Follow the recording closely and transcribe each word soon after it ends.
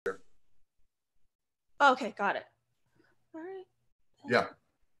Okay, got it. All right. Yeah.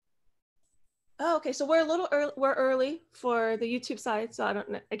 Oh, okay, so we're a little early, we're early for the YouTube side, so I don't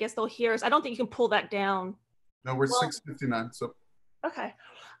know, I guess they'll hear us. I don't think you can pull that down. No, we're 6:59, so. Okay.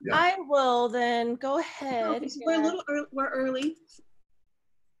 Yeah. I will then go ahead. So we're a little early, we're early.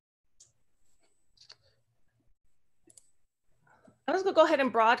 I'm just gonna go ahead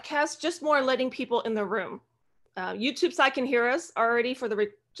and broadcast, just more letting people in the room. YouTube side can hear us already for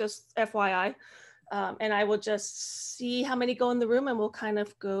the, just FYI. And I will just see how many go in the room and we'll kind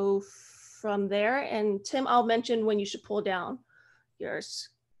of go from there. And Tim, I'll mention when you should pull down your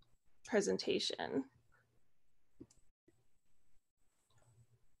presentation.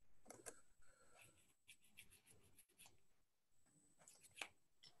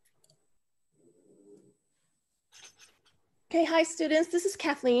 Okay, hi students, this is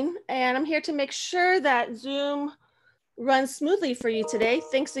Kathleen, and I'm here to make sure that Zoom runs smoothly for you today.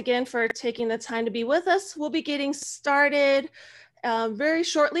 Thanks again for taking the time to be with us. We'll be getting started very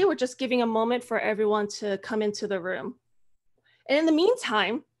shortly. We're just giving a moment for everyone to come into the room. And in the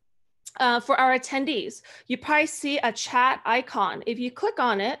meantime, for our attendees, you probably see a chat icon. If you click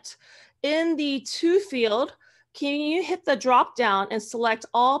on it, in the to field, can you hit the drop down and select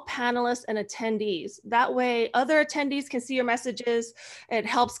all panelists and attendees? That way other attendees can see your messages. It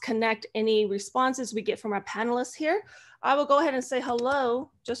helps connect any responses we get from our panelists here. I will go ahead and say hello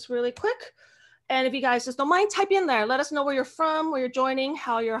just really quick. And if you guys just don't mind, type in there. Let us know where you're from, where you're joining,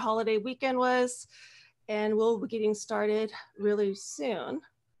 how your holiday weekend was. And we'll be getting started really soon.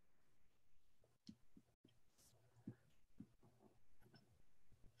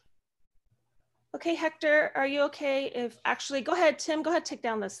 Okay, Hector, are you okay if actually, go ahead, Tim, go ahead, take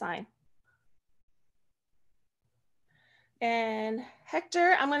down this sign. And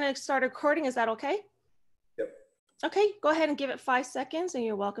Hector, I'm gonna start recording, is that okay? Yep. Okay, go ahead and give it 5 seconds and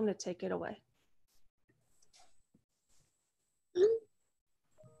you're welcome to take it away.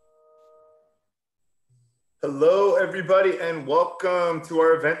 Hello, everybody, and welcome to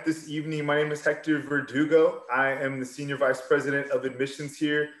our event this evening. My name is Hector Verdugo. I am the Senior Vice President of Admissions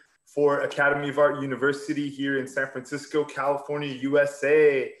here for Academy of Art University here in San Francisco, California,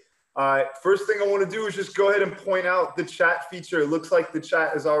 USA. First thing I want to do is just go ahead and point out the chat feature. It looks like the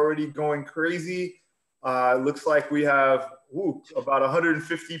chat is already going crazy. It looks like we have about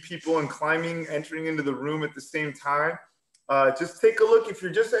 150 people and climbing entering into the room at the same time. Just take a look. If you're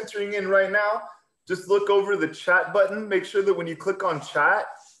just entering in right now, just look over the chat button. Make sure that when you click on chat,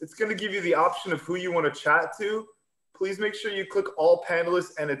 it's going to give you the option of who you want to chat to. Please make sure you click all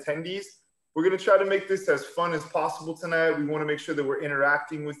panelists and attendees. We're going to try to make this as fun as possible tonight. We want to make sure that we're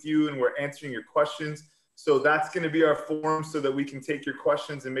interacting with you and we're answering your questions. So that's going to be our forum so that we can take your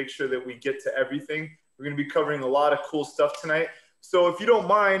questions and make sure that we get to everything. We're going to be covering a lot of cool stuff tonight. So if you don't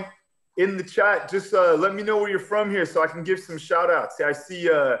mind, in the chat, just let me know where you're from here so I can give some shout outs. I see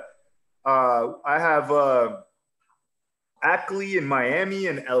I have Ackley in Miami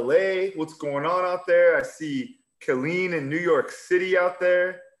and LA. What's going on out there? I see Colleen in New York City out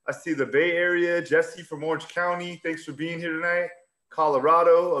there. I see the Bay Area, Jesse from Orange County. Thanks for being here tonight.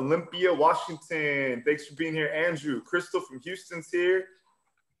 Colorado, Olympia, Washington. Thanks for being here. Andrew, Crystal from Houston's here.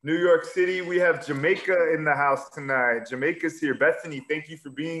 New York City, we have Jamaica in the house tonight. Jamaica's here. Bethany, thank you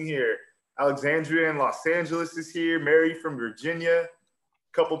for being here. Alexandria in Los Angeles is here. Mary from Virginia.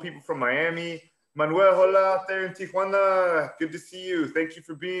 A couple people from Miami. Manuel, hola out there in Tijuana. Good to see you. Thank you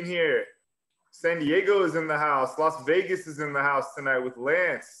for being here. San Diego is in the house. Las Vegas is in the house tonight with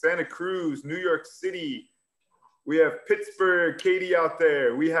Lance. Santa Cruz, New York City. We have Pittsburgh, Katie out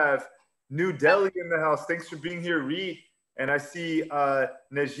there. We have New Delhi in the house. Thanks for being here, Reed. And I see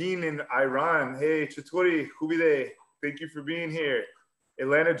Najin in Iran. Hey, Chatori, Hubide. Thank you for being here.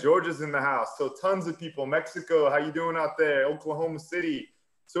 Atlanta, Georgia's in the house. So tons of people. Mexico, how you doing out there? Oklahoma City.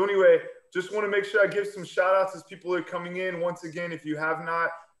 So anyway, just want to make sure I give some shout outs as people are coming in. Once again, if you have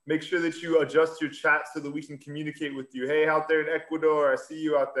not, make sure that you adjust your chat so that we can communicate with you. Hey, out there in Ecuador, I see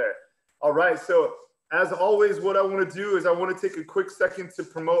you out there. All right, so as always, what I want to do is I want to take a quick second to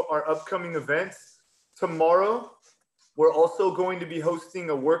promote our upcoming events. Tomorrow, we're also going to be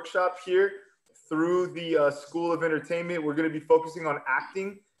hosting a workshop here through the School of Entertainment. We're going to be focusing on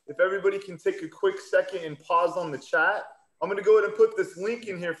acting. If everybody can take a quick second and pause on the chat, I'm going to go ahead and put this link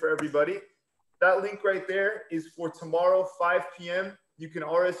in here for everybody. That link right there is for tomorrow, 5 p.m. You can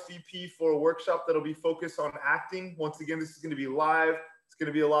RSVP for a workshop that'll be focused on acting. Once again, this is going to be live. It's going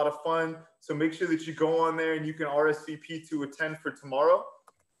to be a lot of fun. So make sure that you go on there and you can RSVP to attend for tomorrow.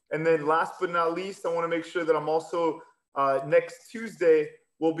 And then last but not least, I want to make sure that I'm also next Tuesday,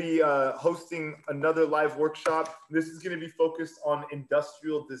 we'll be hosting another live workshop. This is going to be focused on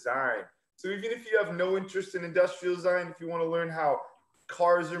industrial design. So even if you have no interest in industrial design, if you want to learn how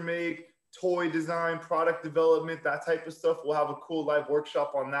cars are made, toy design, product development, that type of stuff, we'll have a cool live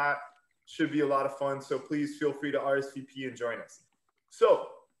workshop on that. Should be a lot of fun. So please feel free to RSVP and join us. So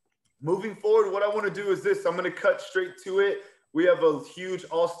moving forward, what I want to do is this. I'm going to cut straight to it. We have a huge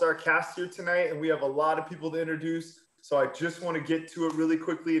all-star cast here tonight, and we have a lot of people to introduce. So I just want to get to it really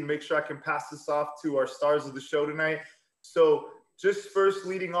quickly and make sure I can pass this off to our stars of the show tonight. So just first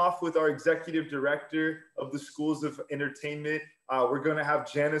leading off with our executive director of the Schools of Entertainment, we're going to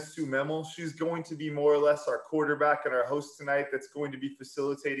have Jana Sue Memel. She's going to be more or less our quarterback and our host tonight. That's going to be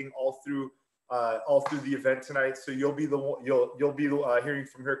facilitating all through the event tonight. So you'll be hearing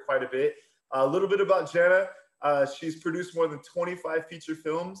from her quite a bit. A little bit about Jana. She's produced more than 25 feature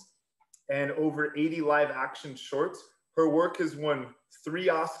films and over 80 live action shorts. Her work has won 3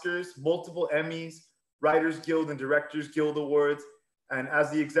 Oscars, multiple Emmys, Writers Guild and Directors Guild Awards. And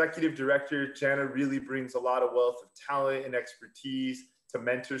as the executive director, Jana really brings a lot of wealth of talent and expertise to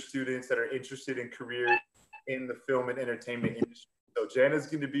mentor students that are interested in careers in the film and entertainment industry. So Jana's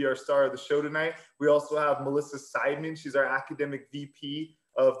going to be our star of the show tonight. We also have Melissa Seidman. She's our academic VP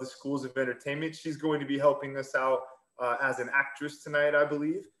of the Schools of Entertainment. She's going to be helping us out as an actress tonight, I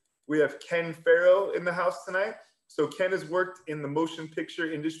believe. We have Ken Farrow in the house tonight. So Ken has worked in the motion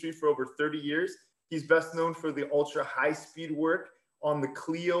picture industry for over 30 years. He's best known for the ultra high speed work on the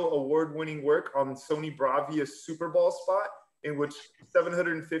Clio award-winning work on Sony Bravia's Super Bowl spot, in which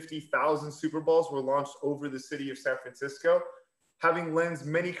 750,000 Super Bowls were launched over the city of San Francisco. Having lensed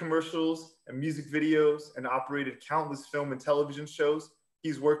many commercials and music videos and operated countless film and television shows,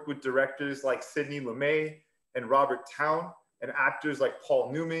 he's worked with directors like Sidney Lumet and Robert Towne, and actors like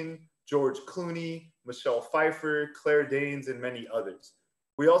Paul Newman, George Clooney, Michelle Pfeiffer, Claire Danes, and many others.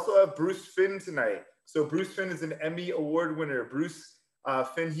 We also have Bruce Finn tonight. So Bruce Finn is an Emmy Award winner. Bruce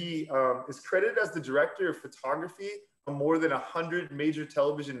Finn, he is credited as the director of photography on more than 100 major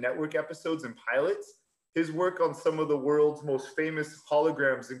television network episodes and pilots. His work on some of the world's most famous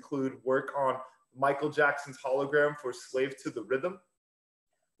holograms include work on Michael Jackson's hologram for Slave to the Rhythm.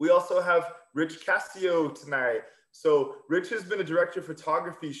 We also have Rich Castillo tonight. So Rich has been a director of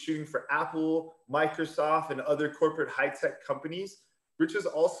photography shooting for Apple, Microsoft, and other corporate high-tech companies. Rich is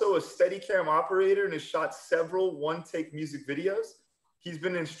also a Steadicam operator and has shot several one-take music videos. He's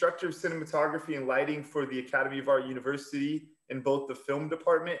been an instructor of cinematography and lighting for the Academy of Art University in both the film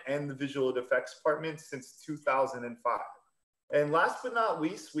department and the visual effects department since 2005. And last but not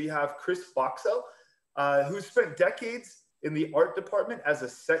least, we have Chris Boxell, who spent decades in the art department as a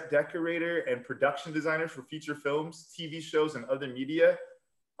set decorator and production designer for feature films, TV shows, and other media.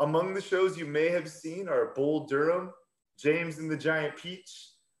 Among the shows you may have seen are Bull Durham, James and the Giant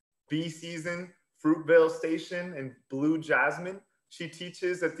Peach, Bee Season, Fruitvale Station, and Blue Jasmine. She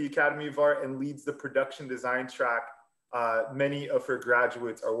teaches at the Academy of Art and leads the production design track. Many of her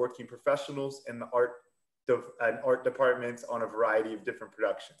graduates are working professionals in the art departments on a variety of different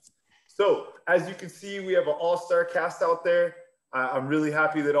productions. So as you can see, we have an all-star cast out there. I'm really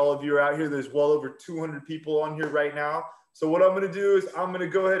happy that all of you are out here. There's well over 200 people on here right now. So what I'm gonna do is I'm gonna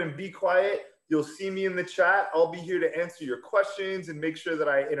go ahead and be quiet. You'll see me in the chat. I'll be here to answer your questions and make sure that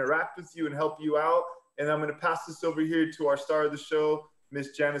I interact with you and help you out. And I'm gonna pass this over here to our star of the show,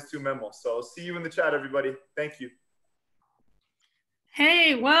 Miss Jana Sue Memel. So I'll see you in the chat, everybody. Thank you.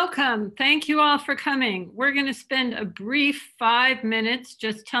 Hey, welcome. Thank you all for coming. We're going to spend a brief 5 minutes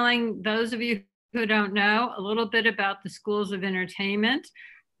just telling those of you who don't know a little bit about the Schools of Entertainment.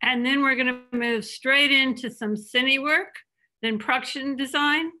 And then we're going to move straight into some cine work, then production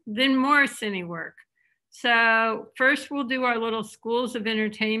design, then more cine work. So first we'll do our little Schools of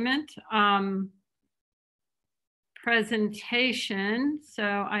Entertainment presentation.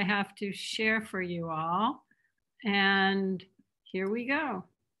 So I have to share for you all. And here we go.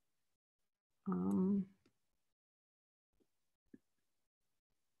 I'm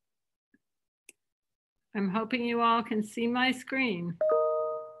hoping you all can see my screen.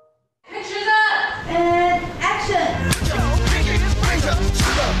 Pictures up and action.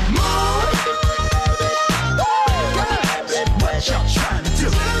 What y'all trying to do?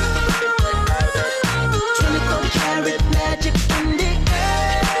 24-karat magic in the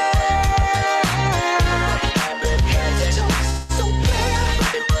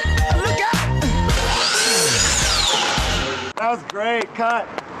That was great, cut.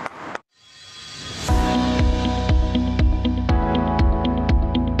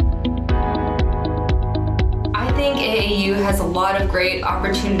 I think AAU has a lot of great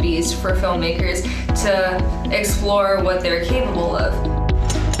opportunities for filmmakers to explore what they're capable of.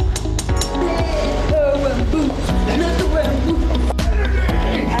 Energy!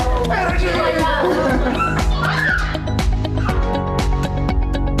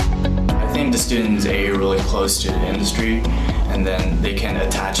 close to the industry, and then they can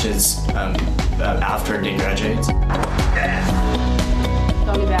attach it after they graduate.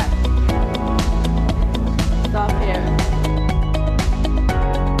 Don't be back. Stop here.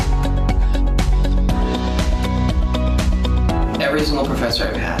 Every single professor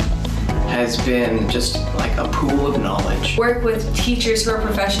I've had has been just like a pool of knowledge. Work with teachers who are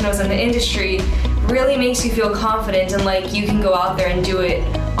professionals in the industry really makes you feel confident and like you can go out there and do it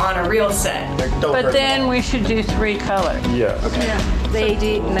on a real set. But then we should do 3 colors. Yeah. Okay. Yeah. The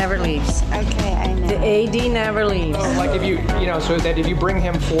AD never leaves. Okay, I know. The AD never leaves. Like if you know, so that if you bring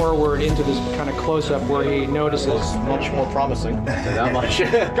him forward into this kind of close-up where he notices. Much more promising. That much.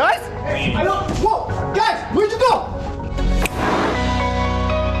 Guys! I don't, whoa! Guys, where'd you go?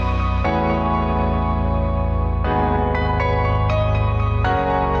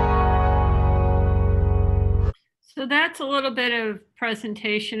 So that's a little bit of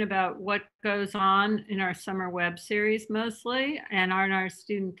presentation about what goes on in our summer web series mostly and on our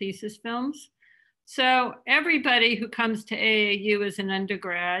student thesis films. So everybody who comes to AAU as an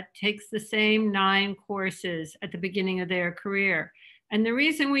undergrad takes the same 9 courses at the beginning of their career. And the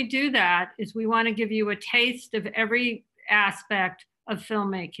reason we do that is we want to give you a taste of every aspect of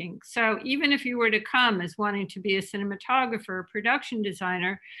filmmaking. So even if you were to come as wanting to be a cinematographer or production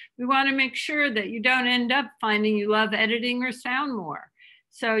designer, we want to make sure that you don't end up finding you love editing or sound more.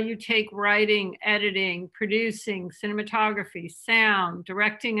 So you take writing, editing, producing, cinematography, sound,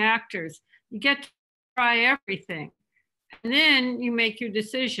 directing actors. You get to try everything. And then you make your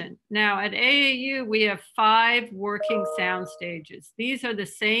decision. Now at AAU, we have 5 working sound stages. These are the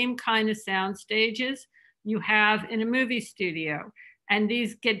same kind of sound stages you have in a movie studio. And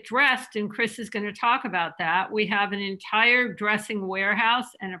these get dressed, and Chris is going to talk about that. We have an entire dressing warehouse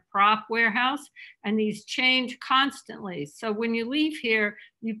and a prop warehouse, and these change constantly. So when you leave here,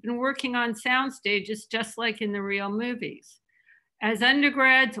 you've been working on sound stages just like in the real movies. As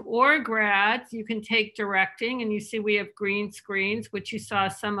undergrads or grads, you can take directing, and you see we have green screens, which you saw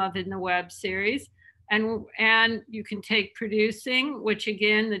some of in the web series. And you can take producing, which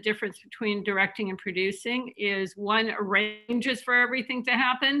again, the difference between directing and producing is one arranges for everything to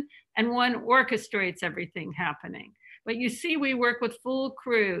happen and one orchestrates everything happening. But you see, we work with full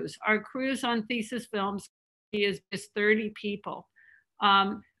crews. Our crews on thesis films is just 30 people.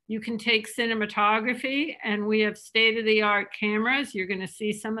 You can take cinematography, and we have state-of-the-art cameras. You're going to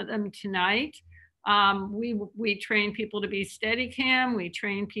see some of them tonight. We train people to be Steadicam. We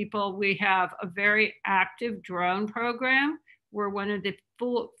train people. We have a very active drone program. We're one of the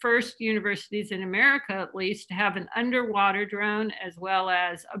first universities in America, at least, to have an underwater drone as well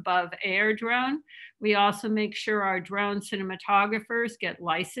as above air drone. We also make sure our drone cinematographers get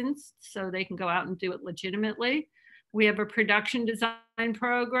licensed so they can go out and do it legitimately. We have a production design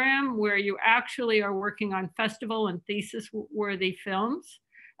program where you actually are working on festival and thesis-worthy films.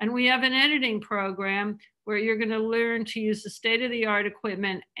 And we have an editing program where you're going to learn to use the state-of-the-art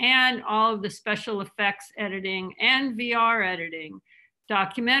equipment and all of the special effects editing and VR editing,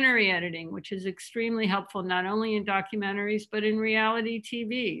 documentary editing, which is extremely helpful, not only in documentaries, but in reality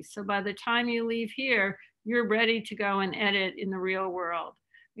TV. So by the time you leave here, you're ready to go and edit in the real world.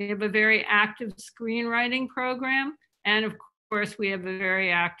 We have a very active screenwriting program. And of course, we have a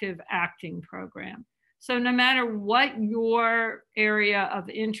very active acting program. So no matter what your area of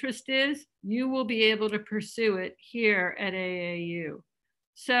interest is, you will be able to pursue it here at AAU.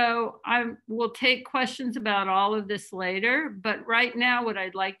 So I will take questions about all of this later, but right now what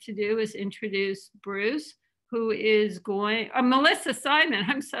I'd like to do is introduce Bruce, who is Melissa Seidman,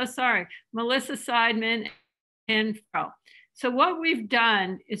 I'm so sorry, Melissa Seidman and Farrell. So what we've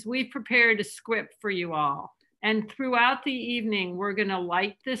done is we've prepared a script for you all. And throughout the evening, we're going to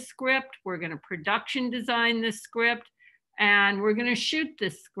light this script, we're going to production design this script, and we're going to shoot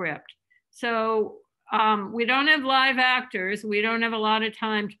this script. So we don't have live actors, we don't have a lot of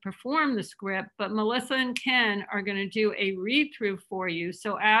time to perform the script, but Melissa and Ken are going to do a read-through for you.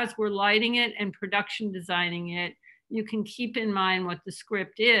 So as we're lighting it and production designing it, you can keep in mind what the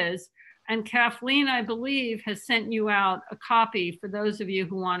script is. And Kathleen, I believe, has sent you out a copy for those of you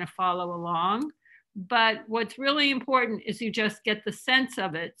who want to follow along. But what's really important is you just get the sense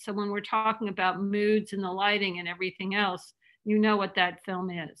of it. So when we're talking about moods and the lighting and everything else, you know what that film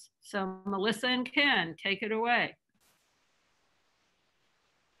is. So Melissa and Ken, take it away.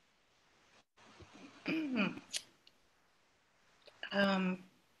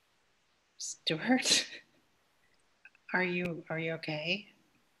 Stuart, are you okay?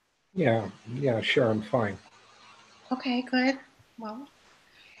 Yeah, sure, I'm fine. Okay, good. Well,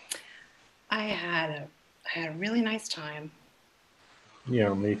 I had a really nice time.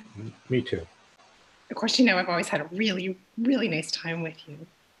 Yeah, me too. Of course, you know, I've always had a really, really nice time with you.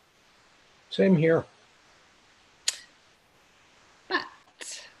 Same here. But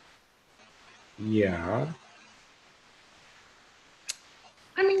yeah,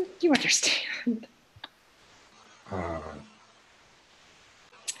 I mean, you understand.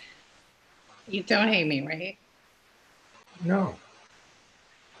 You don't hate me, right? No.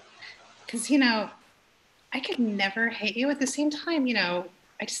 Because, you know, I could never hate you. At the same time, you know,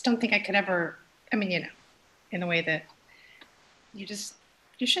 I just don't think I could ever, I mean, you know, in the way that you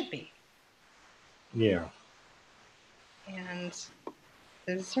should be. Yeah. And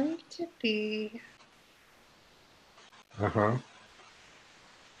deserve to be. Uh-huh.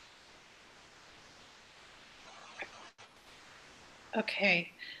 Okay.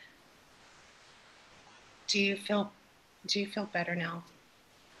 Do you feel better now?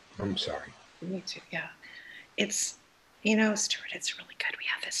 I'm sorry. Me too, yeah. It's, you know, Stuart, it's really good we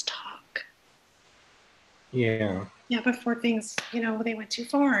have this talk. Yeah. Yeah, before things, you know, they went too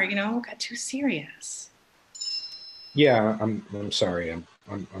far, you know, got too serious. Yeah, I'm sorry.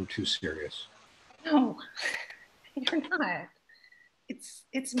 I'm too serious. No, you're not.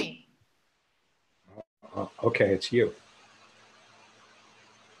 It's me. Okay, it's you.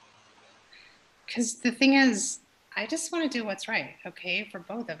 Because the thing is, I just want to do what's right, okay, for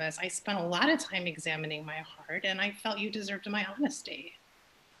both of us. I spent a lot of time examining my heart, and I felt you deserved my honesty.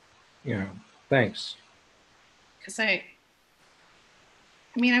 Yeah, thanks. Because I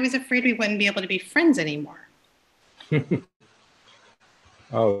mean, I was afraid we wouldn't be able to be friends anymore.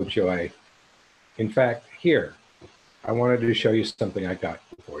 Oh, Joy. In fact, here, I wanted to show you something I got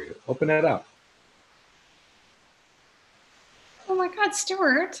for you. Open it up. Oh my God,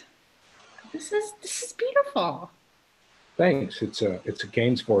 Stuart. This is beautiful. Thanks. It's a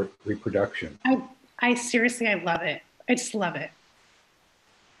Gainsport reproduction. I seriously, I love it. I just love it.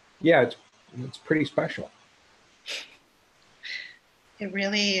 Yeah, it's pretty special.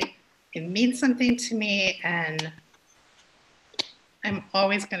 It means something to me, and I'm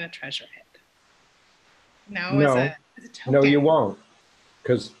always going to treasure it. Now, No, as a token. no, you won't,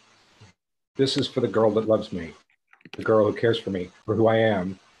 because this is for the girl that loves me, the girl who cares for me, for who I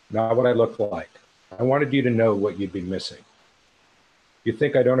am, not what I look like. I wanted you to know what you'd be missing. You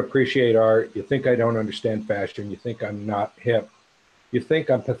think I don't appreciate art. You think I don't understand fashion. You think I'm not hip. You think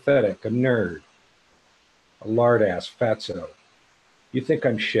I'm pathetic, a nerd, a lard ass, fatso. You think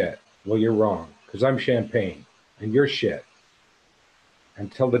I'm shit. Well, you're wrong, because I'm champagne, and you're shit.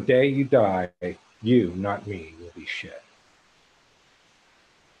 Until the day you die, you, not me, will be shit.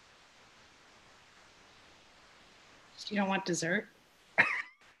 You don't want dessert?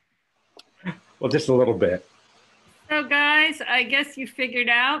 Well, just a little bit. So guys, I guess you figured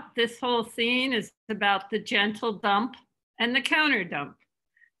out this whole scene is about the gentle dump and the counter dump.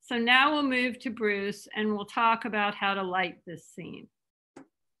 So now we'll move to Bruce and we'll talk about how to light this scene.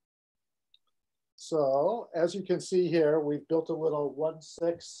 So as you can see here, we've built a little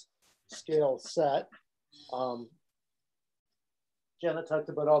 1/6 scale set. Jana talked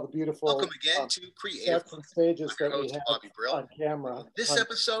about all the beautiful Welcome again to Creative sets and stages I'm that your we host, have Bobby Brill. on camera. This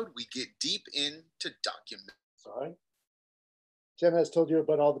episode, we get deep into document. Sorry. Jana has told you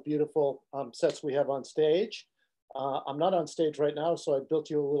about all the beautiful sets we have on stage. I'm not on stage right now, so I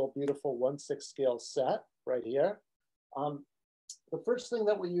built you a little beautiful 1/6 scale set right here. The first thing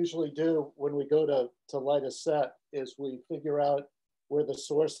that we usually do when we go to light a set is we figure out where the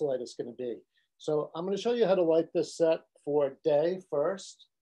source light is going to be. So I'm going to show you how to light this set for day first,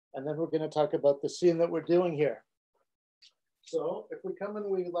 and then we're going to talk about the scene that we're doing here. So if we come and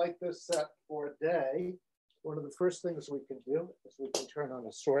we light this set for day, one of the first things we can do is we can turn on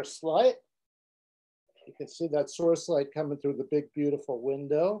a source light. You can see that source light coming through the big, beautiful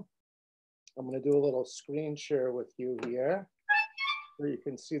window. I'm going to do a little screen share with you here, so you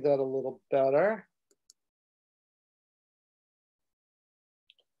can see that a little better.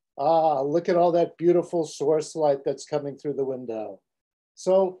 Ah, look at all that beautiful source light that's coming through the window.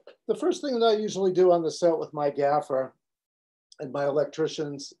 So the first thing that I usually do on the set with my gaffer and my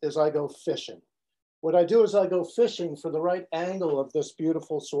electricians is I go fishing. What I do is I go fishing for the right angle of this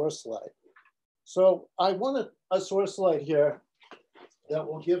beautiful source light. So I want a source light here that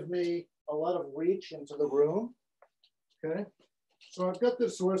will give me a lot of reach into the room, okay? So I've got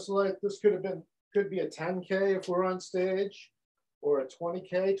this source light. This could be a 10K if we're on stage, or a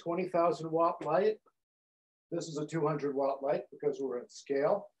 20K, 20,000 watt light. This is a 200 watt light because we're in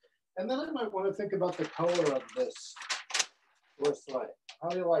scale. And then I might want to think about the color of this source light. How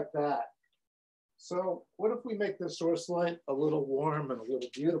do you like that? So what if we make this source light a little warm and a little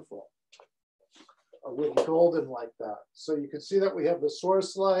beautiful? A little golden like that. So you can see that we have the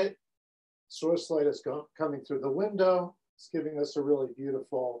source light. Source light is coming through the window. It's giving us a really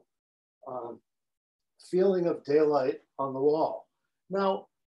beautiful feeling of daylight on the wall. Now,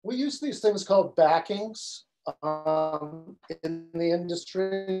 we use these things called backings in the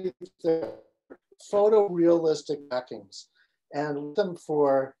industry. They're photorealistic backings, and them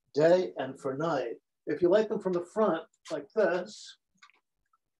for day and for night. If you light them from the front like this,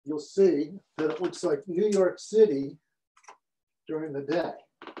 you'll see that it looks like New York City during the day.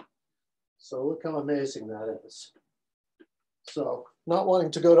 So look how amazing that is. So not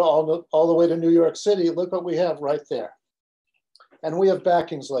wanting to go to all the way to New York City, look what we have right there. And we have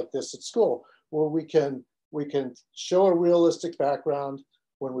backings like this at school where we can show a realistic background.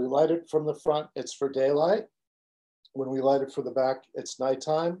 When we light it from the front, it's for daylight. When we light it from the back, it's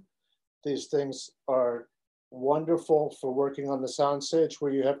nighttime. These things are wonderful for working on the soundstage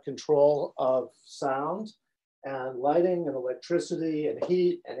where you have control of sound and lighting and electricity and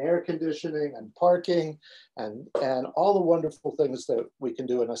heat and air conditioning and parking and all the wonderful things that we can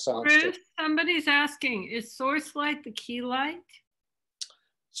do in a soundstage. Bruce, somebody's asking, is source light the key light?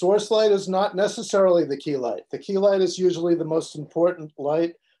 Source light is not necessarily the key light. The key light is usually the most important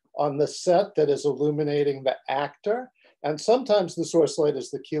light on the set that is illuminating the actor. And sometimes the source light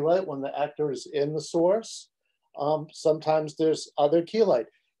is the key light when the actor is in the source. Sometimes there's other key light.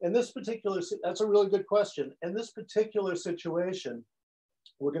 In this particular, that's a really good question. In this particular situation,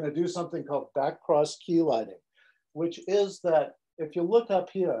 we're going to do something called back cross key lighting, which is that if you look up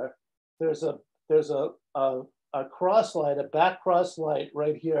here, there's a cross light, a back cross light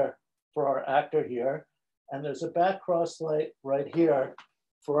right here for our actor here, and there's a back cross light right here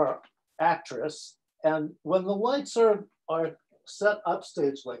for our actress. And when the lights are set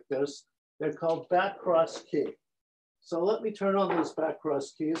upstage like this, they're called back cross key. So let me turn on these back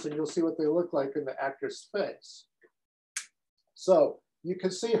cross keys and you'll see what they look like in the actor's face. So you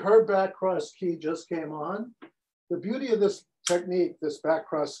can see her back cross key just came on. The beauty of this technique, this back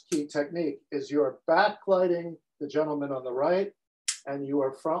cross key technique, is you're backlighting the gentleman on the right and you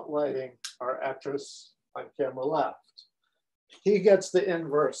are front lighting our actress on camera left. He gets the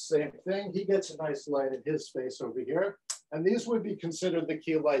inverse, same thing. He gets a nice light in his face over here. And these would be considered the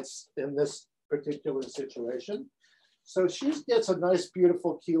key lights in this particular situation. So she gets a nice,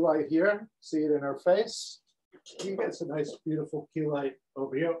 beautiful key light here. See it in her face. He gets a nice, beautiful key light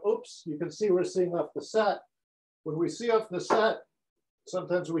over here. Oops, you can see we're seeing off the set. When we see off the set,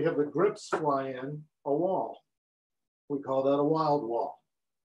 sometimes we have the grips fly in a wall. We call that a wild wall,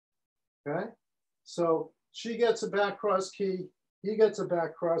 okay? So she gets a back cross key, he gets a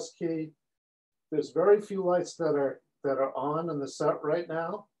back cross key. There's very few lights that are on in the set right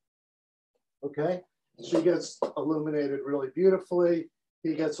now, okay? She gets illuminated really beautifully.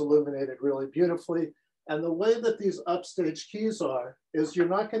 He gets illuminated really beautifully. And the way that these upstage keys are is you're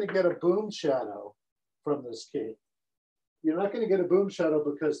not going to get a boom shadow from this key. You're not going to get a boom shadow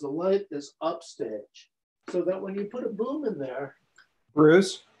because the light is upstage. So that when you put a boom in there.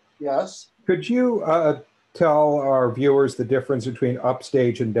 Bruce? Yes? Could you tell our viewers the difference between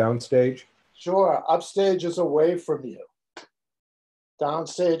upstage and downstage? Sure. Upstage is away from you.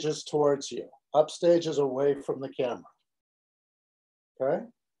 Downstage is towards you. Upstage is away from the camera, okay?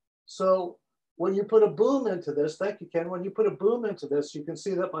 So when you put a boom into this, thank you, Ken, when you put a boom into this, you can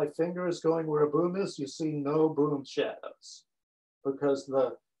see that my finger is going where a boom is. You see no boom shadows because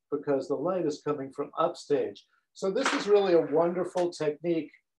the light is coming from upstage. So this is really a wonderful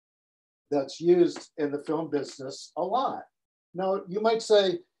technique that's used in the film business a lot. Now, you might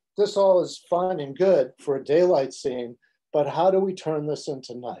say, this all is fine and good for a daylight scene, but how do we turn this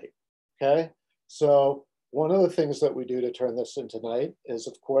into night, okay? So one of the things that we do to turn this into night is,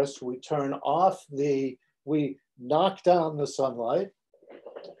 of course, we knock down the sunlight.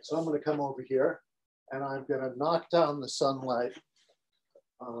 So I'm going to come over here and I'm going to knock down the sunlight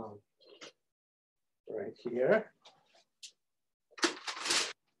right here.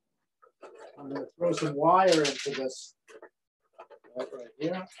 I'm going to throw some wire into this right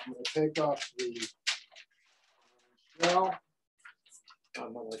here. I'm going to take off the shell.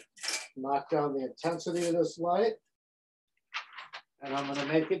 I'm going to knock down the intensity of this light. And I'm going to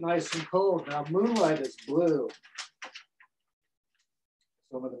make it nice and cold. Now, moonlight is blue.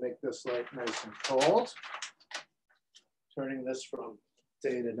 So I'm going to make this light nice and cold. Turning this from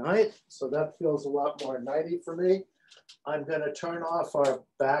day to night. So that feels a lot more nighty for me. I'm going to turn off our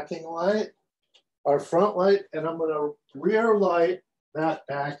backing light, our front light, and I'm going to rear light that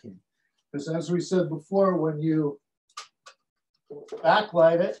backing. Because as we said before, when you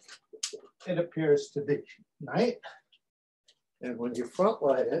backlight it, it appears to be night. And when you front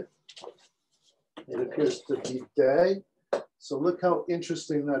light it, it appears to be day. So look how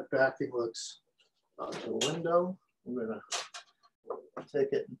interesting that backing looks on the window. I'm gonna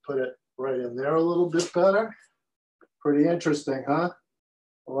take it and put it right in there a little bit better. Pretty interesting, huh?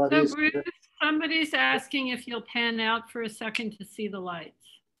 A lot So easier. Bruce, somebody's asking if you'll pan out for a second to see the lights.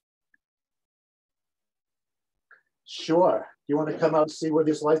 Sure. You want to come out and see where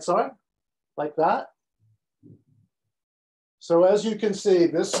these lights are? Like that? So as you can see,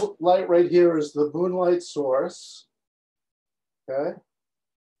 this light right here is the moonlight source. Okay.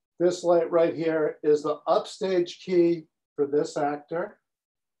 This light right here is the upstage key for this actor.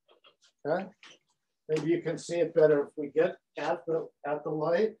 Okay. Maybe you can see it better if we get at the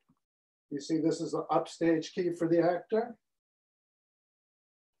light. You see this is the upstage key for the actor.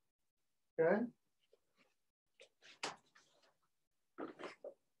 Okay.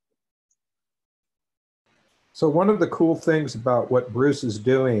 So one of the cool things about what Bruce is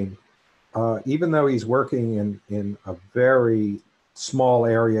doing, even though he's working in a very small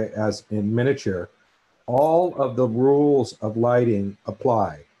area as in miniature, all of the rules of lighting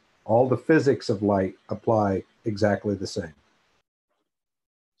apply. All the physics of light apply exactly the same.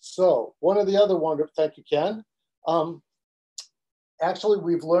 So one of the other wonderful, thank you, Ken. Actually,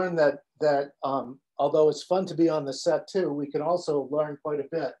 we've learned that although it's fun to be on the set too, we can also learn quite a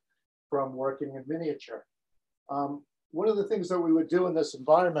bit from working in miniature. One of the things that we would do in this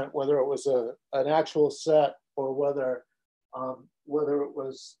environment, whether it was an actual set or whether it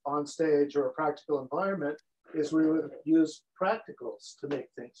was on stage or a practical environment, is we would use practicals to make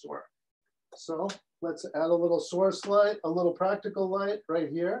things work. So let's add a little source light, a little practical light right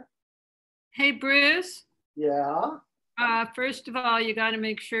here. Hey, Bruce. Yeah. First of all, you got to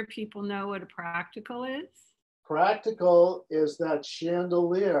make sure people know what a practical is. Practical is that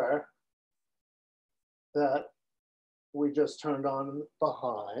chandelier that we just turned on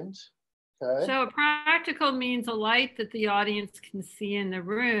behind. Okay. So a practical means a light that the audience can see in the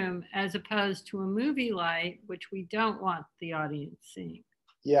room, as opposed to a movie light, which we don't want the audience seeing.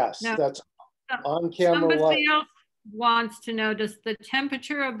 Yes, now, that's on camera light. Somebody else wants to know, does the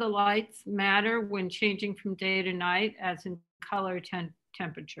temperature of the lights matter when changing from day to night, as in color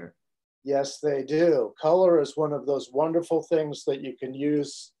temperature? Yes, they do. Color is one of those wonderful things that you can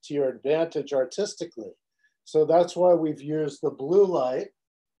use to your advantage artistically. So that's why we've used the blue light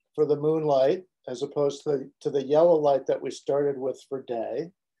for the moonlight, as opposed to the yellow light that we started with for day.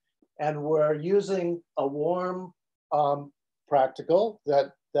 And we're using a warm practical,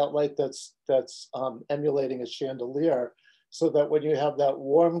 that light that's emulating a chandelier, so that when you have that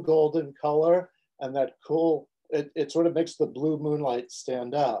warm golden color and that cool, it sort of makes the blue moonlight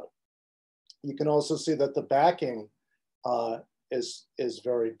stand out. You can also see that the backing is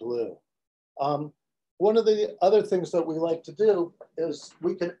very blue. One of the other things that we like to do is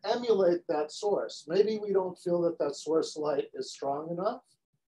we can emulate that source. Maybe we don't feel that that source light is strong enough.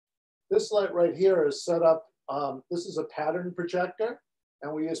 This light right here is set up, this is a pattern projector,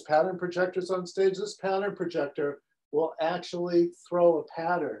 and we use pattern projectors on stage. This pattern projector will actually throw a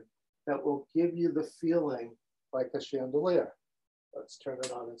pattern that will give you the feeling like a chandelier. Let's turn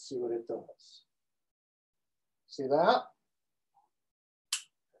it on and see what it does. See that?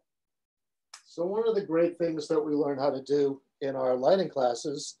 So one of the great things that we learn how to do in our lighting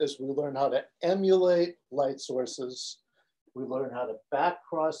classes is we learn how to emulate light sources. We learn how to back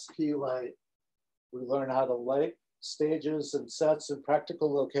cross key light. We learn how to light stages and sets in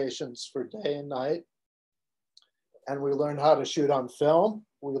practical locations for day and night. And we learn how to shoot on film.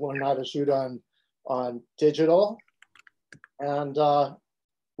 We learn how to shoot on digital. And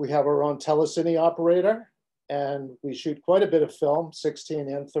we have our own telecine operator, and we shoot quite a bit of film, 16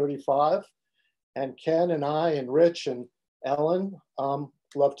 and 35. And Ken and I and Rich and Ellen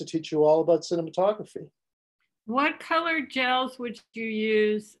love to teach you all about cinematography. What color gels would you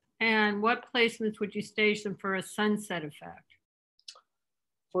use, and what placements would you stage them for a sunset effect?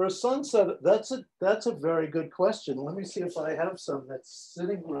 For a sunset, that's a very good question. Let me see if I have some that's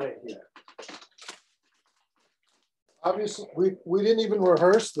sitting right here. Obviously, we didn't even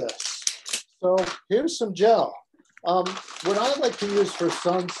rehearse this. So here's some gel. What I like to use for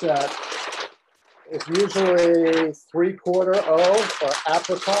sunset is usually 3/4 O or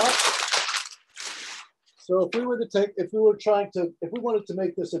apricot. So if we wanted to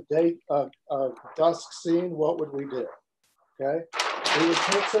make this a dusk scene, what would we do? Okay, we would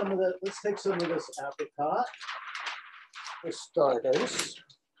take some of that. Let's take some of this apricot for starters.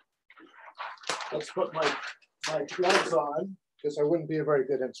 Let's put my gloves on, because I wouldn't be a very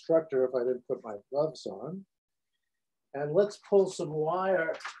good instructor if I didn't put my gloves on. And let's pull some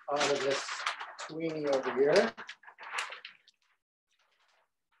wire out of this tweenie over here.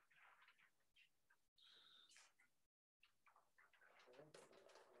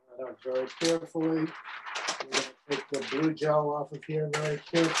 done very carefully. We're going to take the blue gel off of here very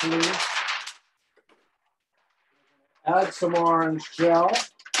carefully. Add some orange gel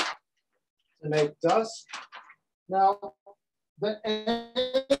to make dust. Now, the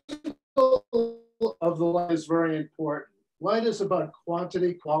angle of the light is very important. Light is about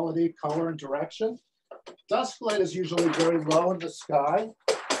quantity, quality, color, and direction. Dusk light is usually very low in the sky.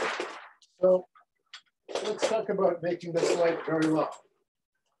 So let's talk about making this light very low.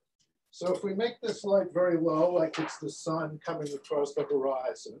 So if we make this light very low, like it's the sun coming across the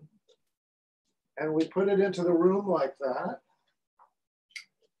horizon, and we put it into the room like that,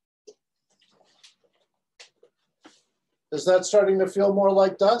 is that starting to feel more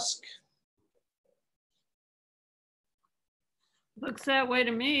like dusk? Looks that way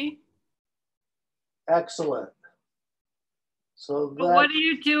to me. Excellent. So But what do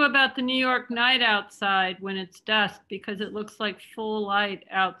you do about the New York night outside when it's dusk, because it looks like full light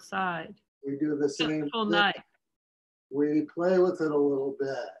outside? We do the same full thing. night. We play with it a little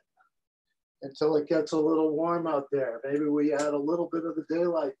bit until it gets a little warm out there. Maybe we add a little bit of the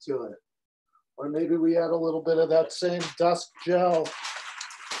daylight to it. Or maybe we add a little bit of that same dusk gel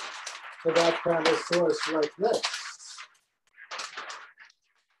to that kind of source like this.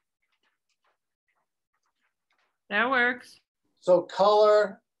 That works. So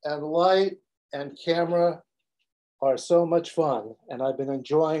color and light and camera are so much fun. And I've been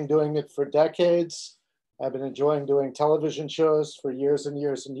enjoying doing it for decades. I've been enjoying doing television shows for years and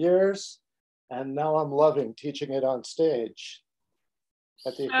years and years. And now I'm loving teaching it on stage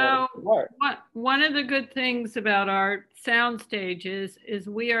at the Academy of Art. One of the good things about our sound stages is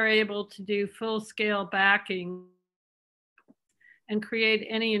we are able to do full scale backing and create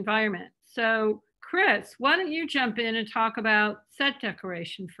any environment. So Chris, why don't you jump in and talk about set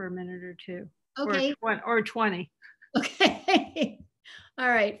decoration for a minute or two? Okay. Or 20. Okay. All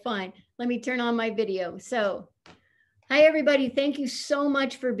right, fine. Let me turn on my video. So, hi everybody. Thank you so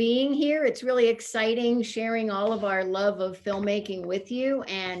much for being here. It's really exciting sharing all of our love of filmmaking with you,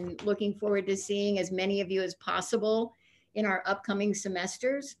 and looking forward to seeing as many of you as possible in our upcoming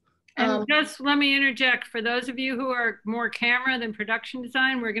semesters. And just let me interject, for those of you who are more camera than production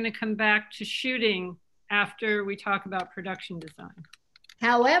design, we're going to come back to shooting after we talk about production design.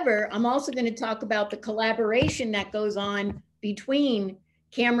 However, I'm also going to talk about the collaboration that goes on between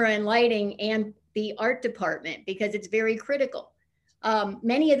camera and lighting and the art department, because it's very critical.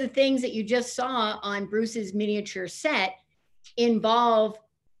 Many of the things that you just saw on Bruce's miniature set involve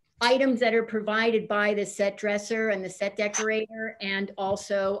items that are provided by the set dresser and the set decorator, and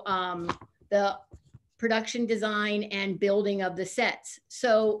also the production design and building of the sets.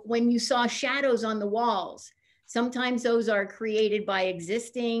 So when you saw shadows on the walls, sometimes those are created by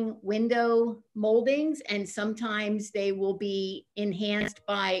existing window moldings, and sometimes they will be enhanced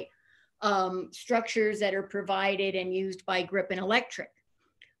by structures that are provided and used by Grip and Electric.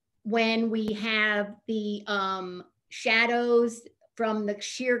 When we have the shadows from the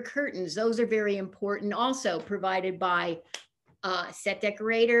sheer curtains, those are very important, also provided by set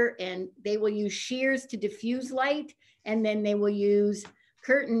decorator, and they will use shears to diffuse light, and then they will use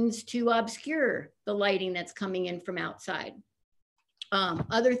curtains to obscure the lighting that's coming in from outside.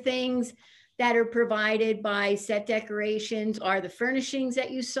 Other things that are provided by set decorations are the furnishings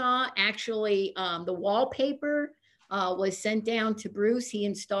that you saw. Actually, the wallpaper was sent down to Bruce. He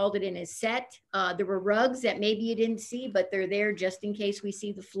installed it in his set. There were rugs that maybe you didn't see, but they're there just in case we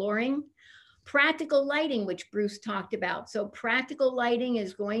see the flooring. Practical lighting, which Bruce talked about. So practical lighting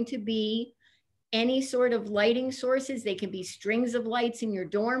is going to be any sort of lighting sources. They can be strings of lights in your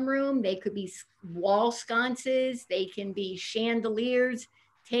dorm room. They could be wall sconces. They can be chandeliers,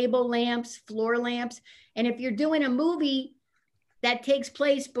 table lamps, floor lamps. And if you're doing a movie that takes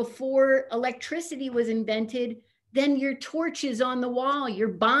place before electricity was invented, then your torches on the wall, your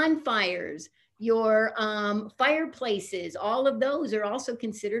bonfires, your fireplaces, all of those are also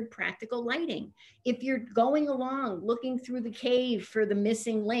considered practical lighting. If you're going along looking through the cave for the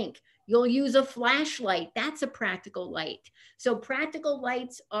missing link, you'll use a flashlight. That's a practical light. So practical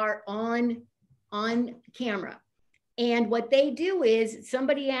lights are on camera. And what they do is,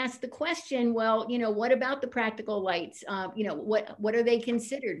 somebody asked the question, well, you know, what about the practical lights? You know, what are they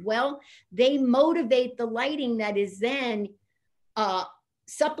considered? Well, they motivate the lighting that is then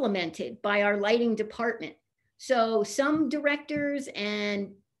supplemented by our lighting department. So some directors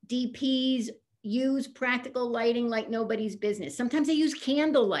and DPs use practical lighting like nobody's business. Sometimes they use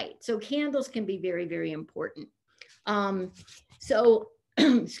candlelight. So candles can be very, very important.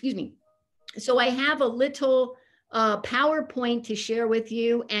 Excuse me. So I have a little PowerPoint to share with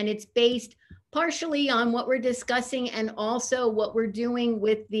you, and it's based partially on what we're discussing and also what we're doing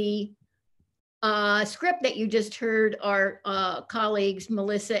with the script that you just heard our colleagues,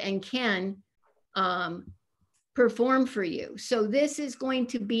 Melissa and Ken, perform for you. So this is going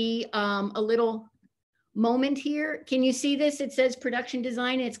to be a little moment here. Can you see this? It says production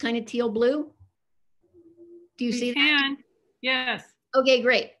design. It's kind of teal blue. Do you see that? Yes. Okay,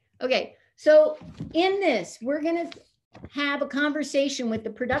 great. Okay, so in this, we're gonna have a conversation with the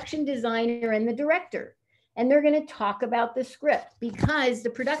production designer and the director, and they're gonna talk about the script, because the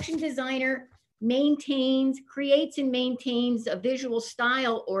production designer creates and maintains a visual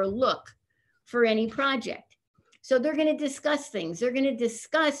style or look for any project. So they're gonna discuss things. They're gonna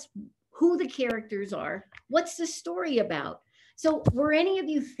discuss who the characters are, what's the story about. So were any of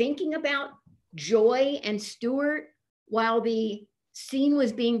you thinking about Joy and Stuart while the scene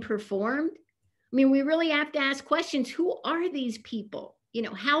was being performed? I mean, we really have to ask questions. Who are these people? You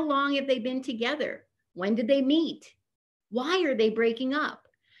know, how long have they been together? When did they meet? Why are they breaking up?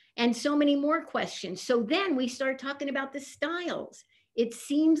 And so many more questions. So then we start talking about the styles. It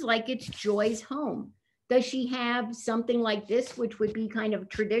seems like it's Joy's home. Does she have something like this, which would be kind of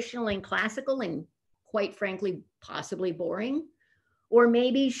traditional and classical and quite frankly, possibly boring? Or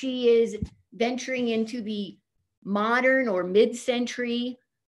maybe she is venturing into the modern or mid-century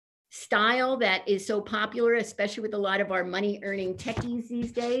style that is so popular, especially with a lot of our money-earning techies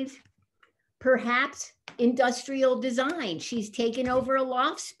these days. Perhaps industrial design. She's taken over a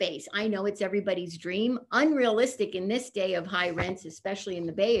loft space. I know it's everybody's dream, unrealistic in this day of high rents, especially in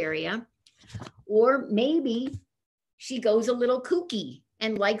the Bay Area. Or maybe she goes a little kooky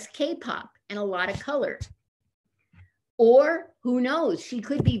and likes K-pop and a lot of color. Or who knows, she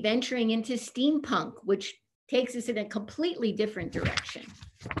could be venturing into steampunk, which takes us in a completely different direction.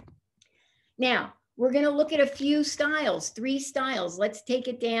 Now, we're going to look at a few styles, 3 styles. Let's take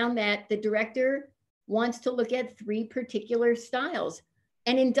it down that the director wants to look at 3 particular styles.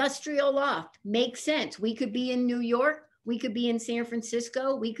 An industrial loft makes sense. We could be in New York. We could be in San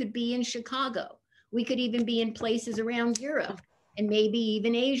Francisco. We could be in Chicago. We could even be in places around Europe and maybe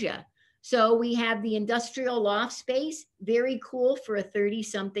even Asia. So we have the industrial loft space, very cool for a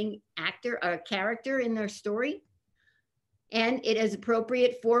 30-something actor or character in their story. And it is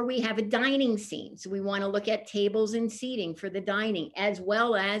appropriate for, we have a dining scene. So we want to look at tables and seating for the dining, as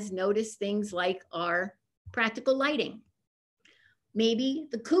well as notice things like our practical lighting. Maybe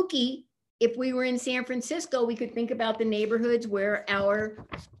the kooky, if we were in San Francisco, we could think about the neighborhoods where our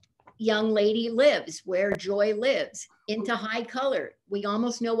young lady lives, where Joy lives, into high color. We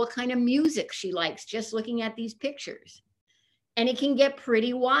almost know what kind of music she likes just looking at these pictures. And it can get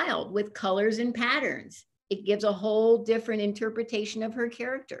pretty wild with colors and patterns. It gives a whole different interpretation of her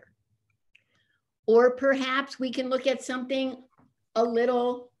character. Or perhaps we can look at something a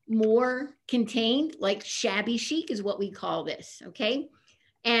little more contained, like shabby chic is what we call this, okay?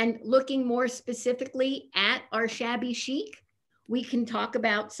 And looking more specifically at our shabby chic, we can talk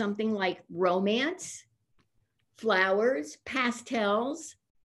about something like romance, flowers, pastels,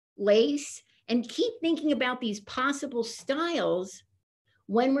 lace, and keep thinking about these possible styles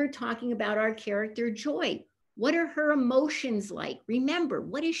when we're talking about our character Joy. What are her emotions like? Remember,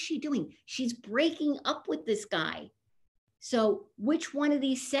 what is she doing? She's breaking up with this guy. So which one of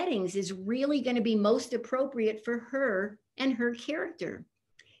these settings is really going to be most appropriate for her and her character?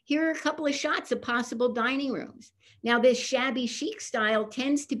 Here are a couple of shots of possible dining rooms. Now, this shabby chic style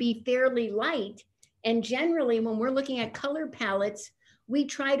tends to be fairly light. And generally, when we're looking at color palettes, we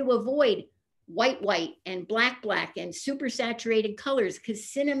try to avoid white and black and super saturated colors because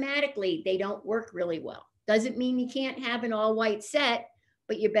cinematically, they don't work really well. Doesn't mean you can't have an all white set,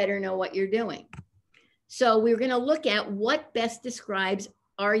 but you better know what you're doing. So we're going to look at what best describes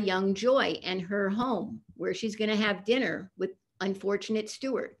our young Joy and her home, where she's going to have dinner with unfortunate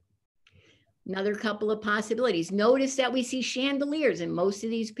Stuart. Another couple of possibilities. Notice that we see chandeliers in most of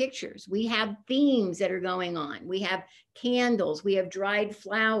these pictures. We have themes that are going on. We have candles. We have dried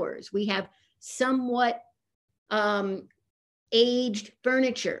flowers. We have somewhat aged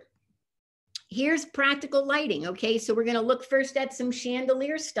furniture. Here's practical lighting, okay? So we're going to look first at some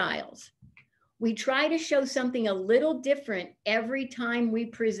chandelier styles. We try to show something a little different every time we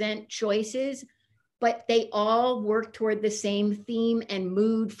present choices, but they all work toward the same theme and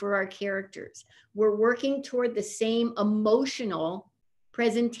mood for our characters. We're working toward the same emotional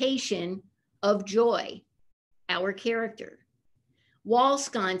presentation of Joy, our character. Wall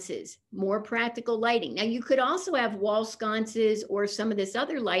sconces, more practical lighting. Now you could also have wall sconces or some of this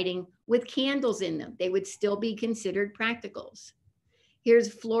other lighting with candles in them. They would still be considered practicals.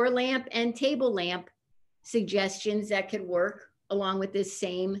 Here's floor lamp and table lamp suggestions that could work along with this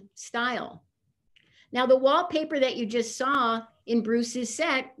same style. Now, the wallpaper that you just saw in Bruce's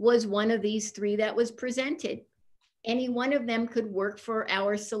set was one of these three that was presented. Any one of them could work for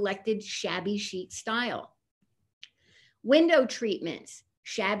our selected shabby chic style. Window treatments,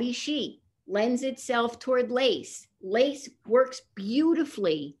 shabby chic, lends itself toward lace. Lace works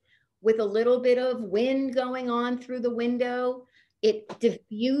beautifully with a little bit of wind going on through the window. It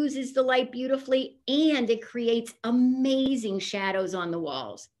diffuses the light beautifully, and it creates amazing shadows on the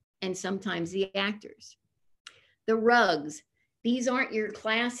walls and sometimes the actors. The rugs, these aren't your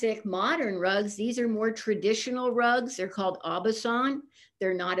classic modern rugs. These are more traditional rugs. They're called aubusson.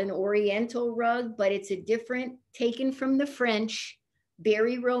 They're not an oriental rug, but it's a different, taken from the French,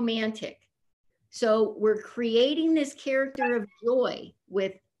 very romantic. So we're creating this character of joy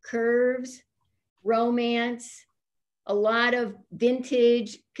with curves, romance, a lot of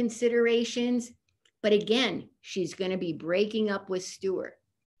vintage considerations. But again, she's going to be breaking up with Stuart.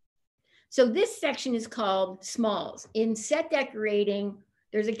 So this section is called smalls. In set decorating,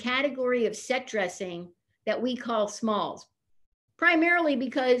 there's a category of set dressing that we call smalls, primarily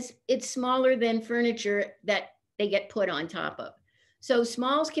because it's smaller than furniture that they get put on top of. So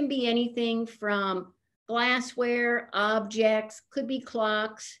smalls can be anything from glassware, objects, could be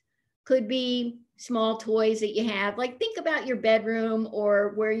clocks, could be small toys that you have. Like think about your bedroom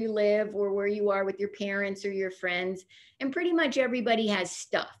or where you live or where you are with your parents or your friends. And pretty much everybody has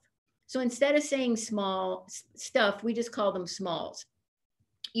stuff. So instead of saying small stuff, we just call them smalls.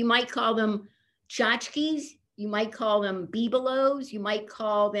 You might call them tchotchkes. You might call them bibelots. You might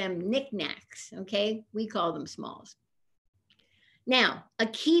call them knickknacks, okay? We call them smalls. Now, a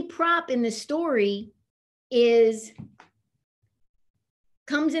key prop in the story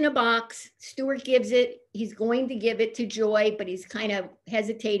comes in a box. Stuart gives it. He's going to give it to Joy, but he's kind of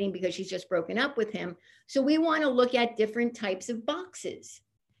hesitating because she's just broken up with him. So we want to look at different types of boxes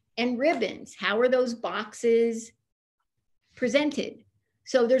and ribbons. How are those boxes presented?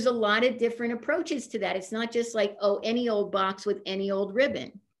 So there's a lot of different approaches to that. It's not just like, oh, any old box with any old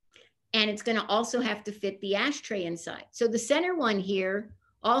ribbon. And it's going to also have to fit the ashtray inside. So the center one here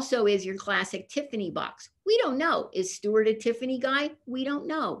also is your classic Tiffany box. We don't know. Is Stuart a Tiffany guy? We don't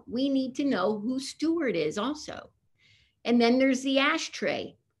know. We need to know who Stuart is also. And then there's the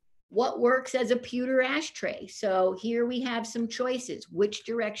ashtray. What works as a pewter ashtray? So here we have some choices. Which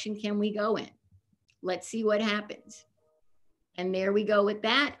direction can we go in? Let's see what happens. And there we go with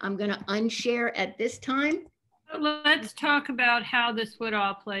that. I'm going to unshare at this time. Let's talk about how this would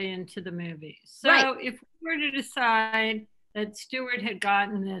all play into the movie. So Right. If we were to decide that Stuart had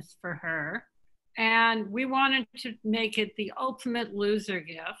gotten this for her and we wanted to make it the ultimate loser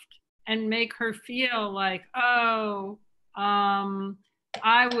gift and make her feel like, oh,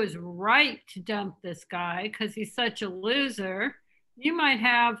 I was right to dump this guy because he's such a loser, you might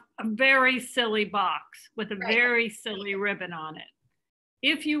have a very silly box with a very silly ribbon on it.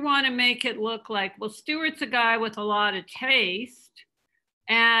 If you want to make it look like, well, Stuart's a guy with a lot of taste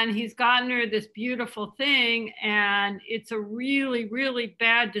and he's gotten her this beautiful thing and it's a really, really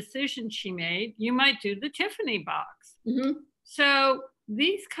bad decision she made, you might do the Tiffany box. Mm-hmm. So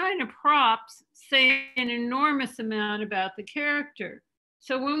these kind of props say an enormous amount about the character.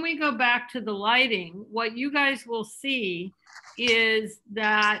 So when we go back to the lighting, what you guys will see is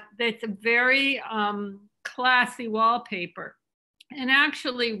that it's a very classy wallpaper. And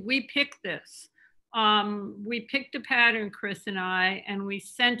actually, we picked this. We picked a pattern, Chris and I, and we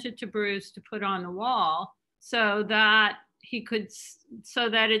sent it to Bruce to put on the wall so that so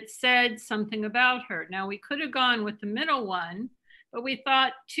that it said something about her. Now, we could have gone with the middle one, but we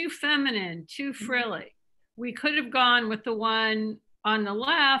thought too feminine, too frilly. We could have gone with the one on the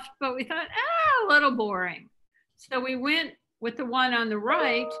left, but we thought, a little boring. So we went with the one on the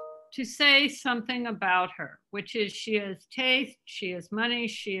right to say something about her, which is she has taste, she has money,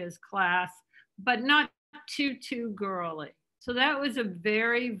 she has class, but not too girly. So that was a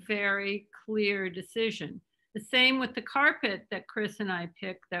very, very clear decision. The same with the carpet that Chris and I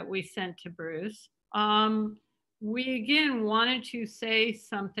picked that we sent to Bruce. We again wanted to say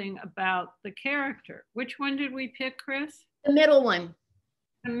something about the character. Which one did we pick, Chris? The middle one.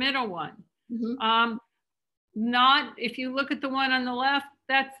 The middle one. Mm-hmm. Not, if you look at the one on the left,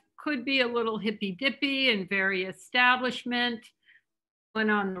 that could be a little hippy dippy and very establishment. One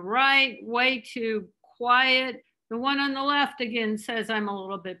on the right, way too quiet. The one on the left again says I'm a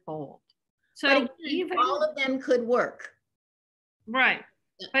little bit bold. So but again, even all of them could work. Right.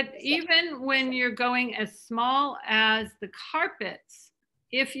 But even when you're going as small as the carpets,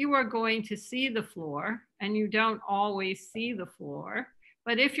 if you are going to see the floor, and you don't always see the floor,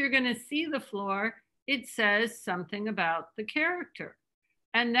 but if you're going to see the floor, it says something about the character.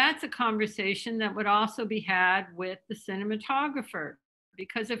 And that's a conversation that would also be had with the cinematographer,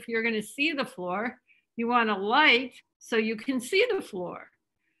 because if you're going to see the floor, you want a light so you can see the floor.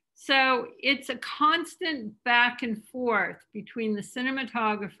 So it's a constant back and forth between the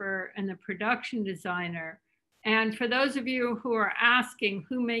cinematographer and the production designer. And for those of you who are asking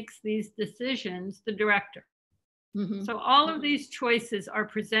who makes these decisions, the director. Mm-hmm. So all of these choices are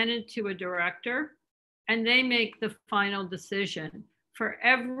presented to a director, and they make the final decision for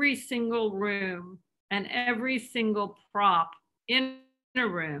every single room and every single prop in a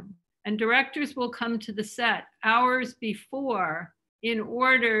room. And directors will come to the set hours before in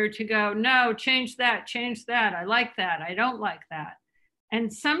order to go, no, change that, I like that, I don't like that.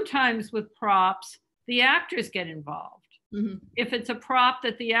 And sometimes with props, the actors get involved. Mm-hmm. If it's a prop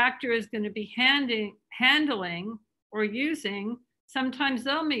that the actor is going to be handling or using, sometimes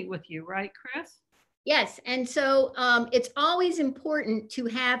they'll meet with you, right, Chris? Yes, and so it's always important to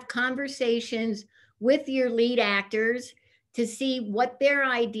have conversations with your lead actors to see what their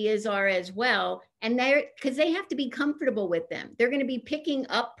ideas are as well. And because they have to be comfortable with them. They're going to be picking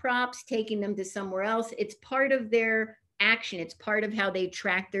up props, taking them to somewhere else. It's part of their action. It's part of how they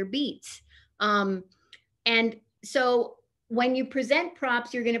track their beats. And so when you present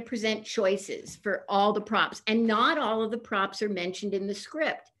props, you're going to present choices for all the props, and not all of the props are mentioned in the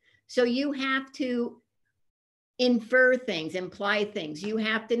script. So you have to infer things, imply things. You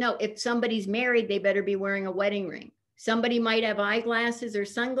have to know if somebody's married, they better be wearing a wedding ring. Somebody might have eyeglasses or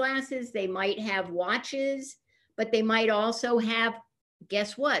sunglasses. They might have watches, but they might also have,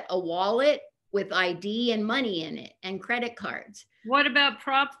 guess what? A wallet with ID and money in it and credit cards. What about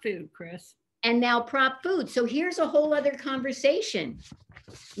prop food, Chris? And now prop food. So here's a whole other conversation.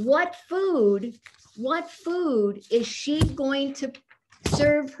 What food is she going to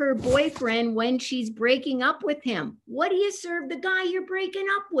serve her boyfriend when she's breaking up with him? What do you serve the guy you're breaking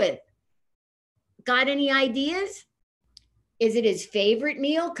up with? Got any ideas? Is it his favorite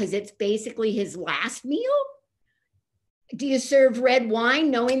meal because it's basically his last meal? Do you serve red wine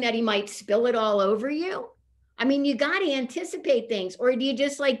knowing that he might spill it all over you? I mean, you got to anticipate things. Or do you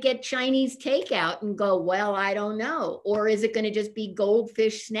just like get Chinese takeout and go, well, I don't know. Or is it going to just be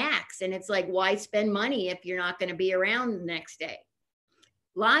goldfish snacks? And it's like, why spend money if you're not going to be around the next day?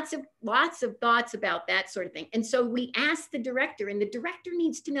 Lots of thoughts about that sort of thing. And so we asked the director, and the director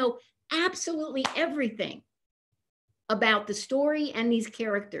needs to know absolutely everything about the story and these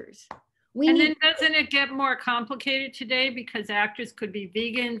characters. Then doesn't it get more complicated today because actors could be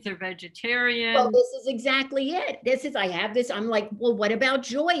vegans or vegetarians? Well, this is exactly it. I'm like, well, what about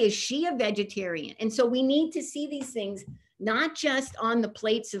Joy? Is she a vegetarian? And so we need to see these things, not just on the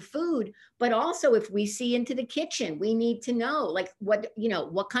plates of food, but also if we see into the kitchen, we need to know, like, what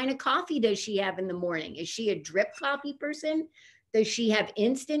kind of coffee does she have in the morning? Is she a drip coffee person? Does she have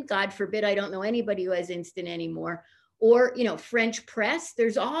instant? God forbid, I don't know anybody who has instant anymore. Or, French press,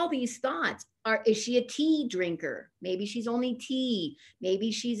 there's all these thoughts. Is she a tea drinker? Maybe she's only tea.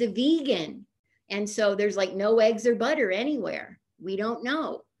 Maybe she's a vegan. And so there's like no eggs or butter anywhere. We don't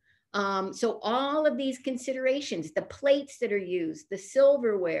know. So all of these considerations, the plates that are used, the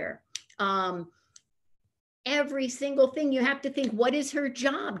silverware, every single thing, you have to think, what is her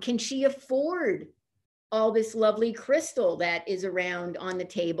job? Can she afford all this lovely crystal that is around on the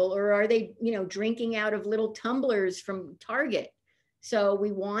table, or are they, drinking out of little tumblers from Target? So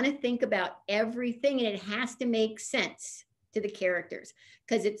we want to think about everything, and it has to make sense to the characters,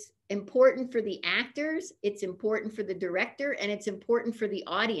 because it's important for the actors, it's important for the director, and it's important for the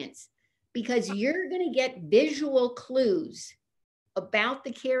audience, because you're going to get visual clues about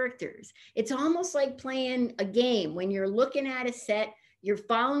the characters. It's almost like playing a game. When you're looking at a set, you're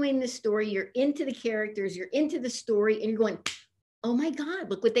following the story, you're into the characters, you're into the story, and you're going, oh my God,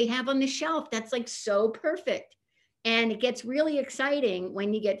 look what they have on the shelf. That's like so perfect. And it gets really exciting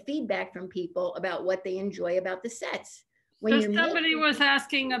when you get feedback from people about what they enjoy about the sets. So somebody was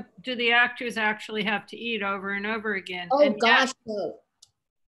asking, do the actors actually have to eat over and over again? Oh gosh, no.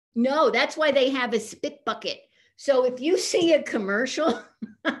 No, that's why they have a spit bucket. So if you see a commercial,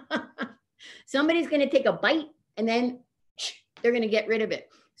 somebody's going to take a bite and then they're going to get rid of it.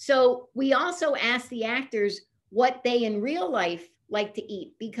 So we also ask the actors what they in real life like to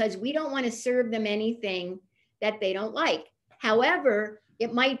eat, because we don't want to serve them anything that they don't like. However,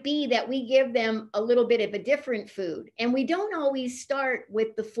 it might be that we give them a little bit of a different food, and we don't always start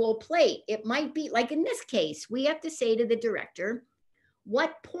with the full plate. It might be like in this case, we have to say to the director,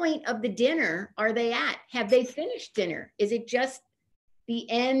 what point of the dinner are they at? Have they finished dinner? Is it just the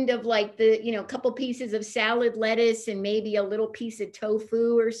end of like the, couple pieces of salad, lettuce, and maybe a little piece of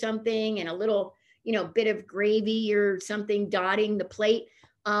tofu or something, and a little, bit of gravy or something dotting the plate?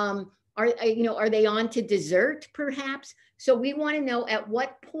 Are they on to dessert perhaps? So we want to know at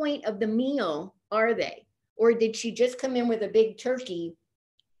what point of the meal are they? Or did she just come in with a big turkey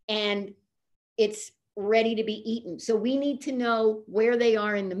and it's ready to be eaten? So we need to know where they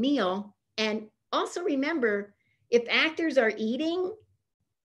are in the meal. And also remember, if actors are eating,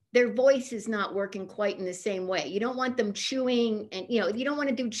 their voice is not working quite in the same way. You don't want them chewing, and you don't want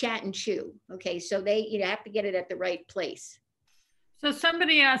to do chat and chew. Okay, so you have to get it at the right place. So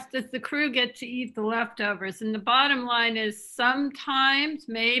somebody asked, does the crew get to eat the leftovers? And the bottom line is sometimes,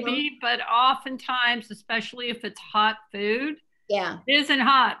 maybe, but oftentimes, especially if it's hot food, it isn't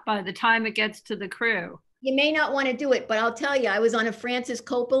hot by the time it gets to the crew. You may not want to do it, but I'll tell you, I was on a Francis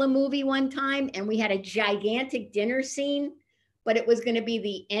Coppola movie one time and we had a gigantic dinner scene, but it was going to be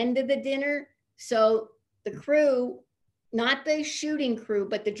the end of the dinner. So the crew, not the shooting crew,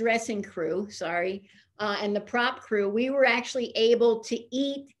 but the dressing crew, sorry, and the prop crew, we were actually able to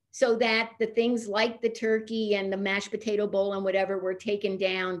eat so that the things like the turkey and the mashed potato bowl and whatever were taken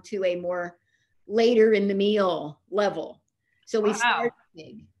down to a more later in the meal level. So we started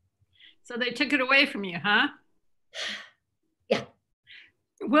big. So they took it away from you, huh? Yeah.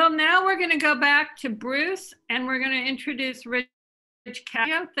 Well, now we're going to go back to Bruce and we're going to introduce Rich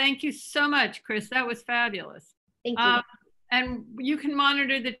Cascio. Thank you so much, Chris. That was fabulous. Thank you. And you can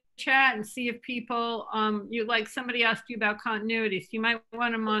monitor the chat and see if people, somebody asked you about continuity. So you might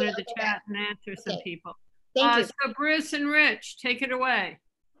want to monitor the chat and answer some people. Thank you. So Bruce and Rich, take it away.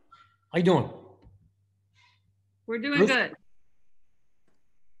 How you doing? We're doing Bruce? good.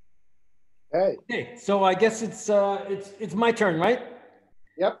 Hey. Okay, so I guess it's my turn, right?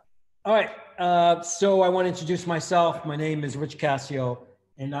 Yep. All right. So I want to introduce myself. My name is Rich Cascio,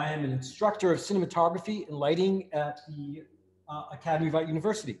 and I am an instructor of cinematography and lighting at the Academy of Art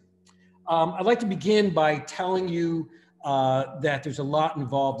University. I'd like to begin by telling you that there's a lot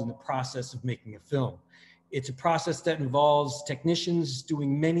involved in the process of making a film. It's a process that involves technicians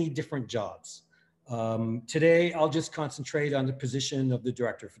doing many different jobs. Today, I'll just concentrate on the position of the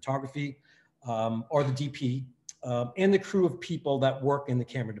director of photography, or the DP, and the crew of people that work in the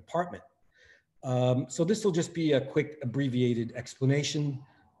camera department. So this will just be a quick abbreviated explanation.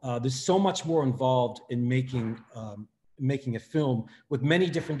 There's so much more involved in making a film with many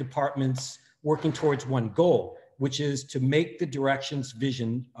different departments working towards one goal, which is to make the direction's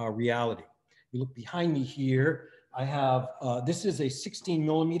vision a reality. You look behind me here, I have, this is a 16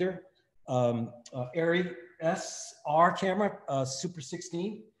 millimeter Arri SR camera, Super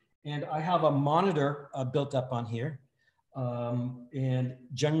 16. And I have a monitor built up on here. And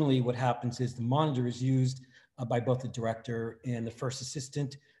generally what happens is the monitor is used by both the director and the first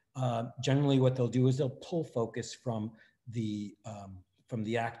assistant. Generally what they'll do is they'll pull focus from the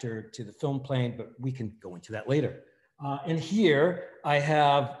actor to the film plane, but we can go into that later. And here I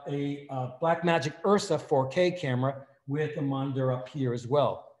have a Blackmagic Ursa 4K camera with a monitor up here as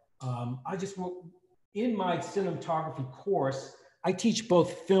well. In my cinematography course, I teach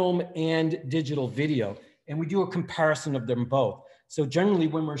both film and digital video, and we do a comparison of them both. So generally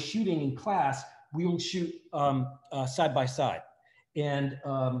when we're shooting in class, we will shoot side by side. And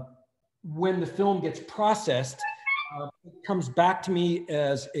when the film gets processed, it comes back to me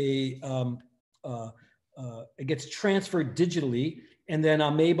as it gets transferred digitally, and then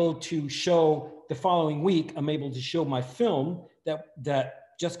I'm able to show the following week, I'm able to show my film that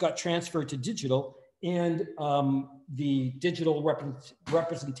just got transferred to digital, and the digital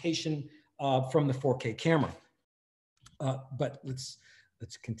representation from the 4K camera. But let's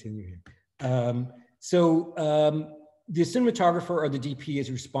continue here. The cinematographer or the DP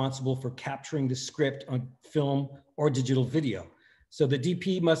is responsible for capturing the script on film or digital video. So the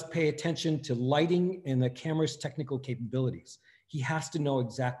DP must pay attention to lighting and the camera's technical capabilities. He has to know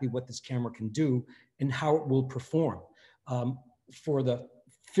exactly what this camera can do and how it will perform. For the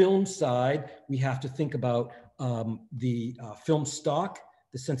film side, we have to think about the film stock,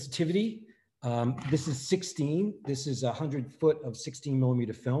 the sensitivity. This is 16. This is 100 foot of 16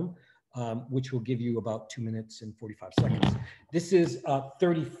 millimeter film, which will give you about 2 minutes and 45 seconds. This is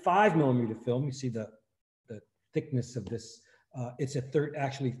 35 millimeter film. You see the thickness of this. It's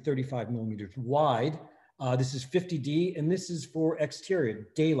actually 35 millimeters wide. This is 50D, and this is for exterior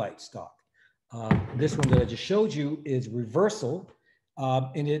daylight stock. This one that I just showed you is reversal,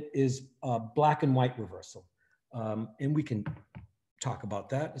 and it is black and white reversal. And we can talk about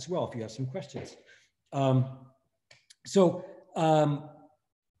that as well if you have some questions.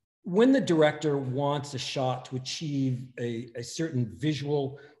 When the director wants a shot to achieve a certain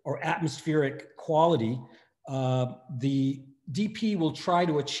visual or atmospheric quality, the DP will try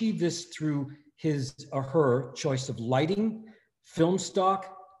to achieve this through his or her choice of lighting, film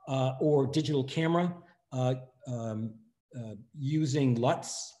stock or digital camera using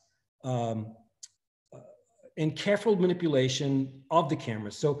LUTs and careful manipulation of the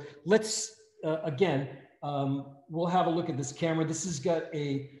camera. So let's, again, we'll have a look at this camera. This has got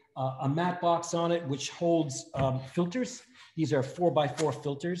a matte box on it, which holds filters. These are 4x4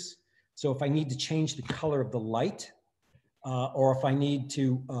 filters. So if I need to change the color of the light, or if I need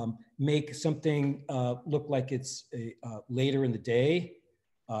to make something look like it's later in the day,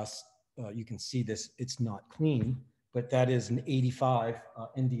 you can see this, it's not clean, but that is an 85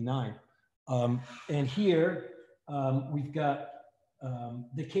 ND9. And here we've got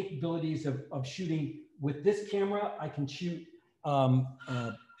the capabilities of shooting with this camera. I can shoot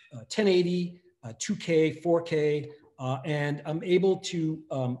 1080, 2K, 4K, and I'm able to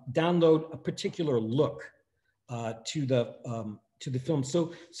download a particular look to the film,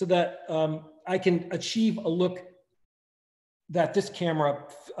 so that I can achieve a look that this camera,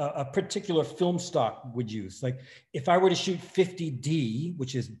 a particular film stock would use. Like if I were to shoot 50D,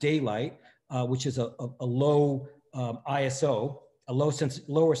 which is daylight, which is a low ISO, a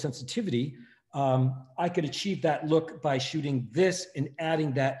lower sensitivity, I could achieve that look by shooting this and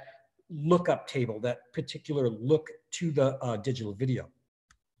adding that lookup table, that particular look to the digital video.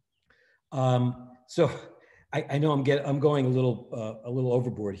 So I know I'm going a little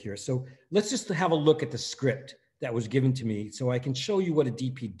overboard here. So let's just have a look at the script that was given to me, so I can show you what a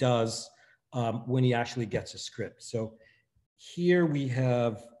DP does when he actually gets a script. So here we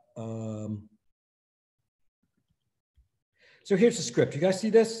have. So here's the script. You guys see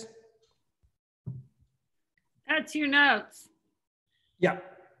this? That's your notes. Yeah.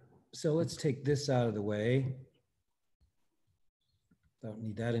 So let's take this out of the way. Don't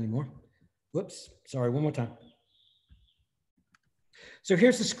need that anymore. Whoops, sorry, one more time. So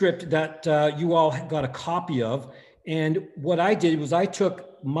here's the script that you all got a copy of. And what I did was I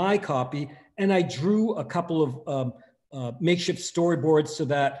took my copy and I drew a couple of makeshift storyboards so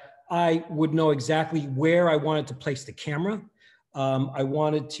that I would know exactly where I wanted to place the camera. I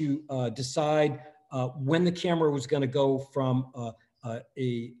wanted to decide when the camera was going to go from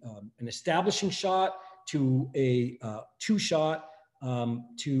an establishing shot to a two shot,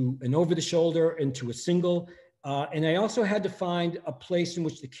 to an over the shoulder and to a single. And I also had to find a place in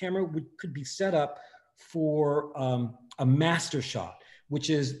which the camera could be set up for a master shot, which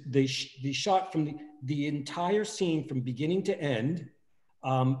is the shot from the entire scene from beginning to end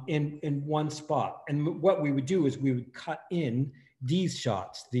in one spot. And what we would do is we would cut in these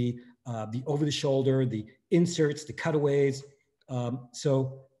shots, the over the shoulder, the inserts, the cutaways.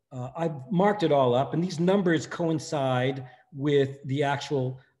 So I've marked it all up, and these numbers coincide with the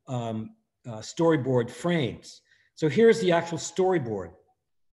actual storyboard frames. So here's the actual storyboard.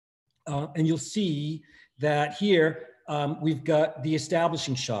 And you'll see that here we've got the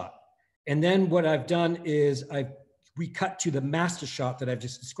establishing shot. And then what I've done is I've recut to the master shot that I've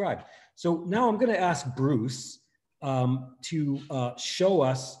just described. So now I'm going to ask Bruce to show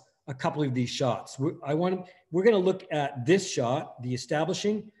us a couple of these shots. We're going to look at this shot, the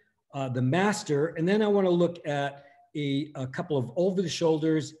establishing, the master, and then I want to look at a couple of over the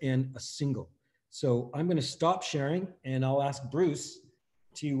shoulders and a single. So I'm going to stop sharing and I'll ask Bruce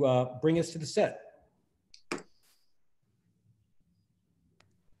to bring us to the set.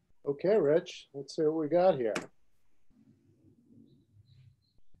 Okay, Rich, let's see what we got here.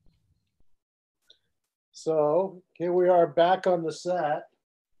 So here we are back on the set.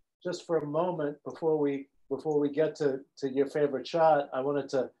 Just for a moment before we get to your favorite shot, I wanted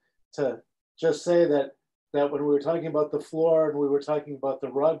to just say that when we were talking about the floor and we were talking about the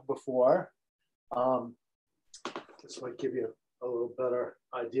rug before, this might give you a little better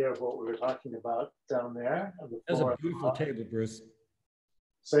idea of what we were talking about down there. That's a beautiful table, Bruce.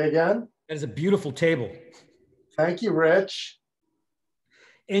 Say again? That is a beautiful table. Thank you, Rich.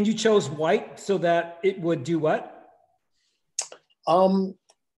 And you chose white so that it would do what?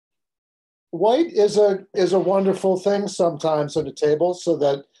 White is a wonderful thing sometimes on a table, so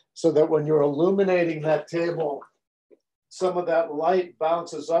that when you're illuminating that table, some of that light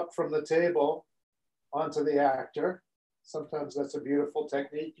bounces up from the table onto the actor. Sometimes that's a beautiful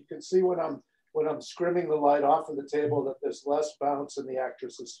technique. You can see when I'm scrimming the light off of the table that there's less bounce in the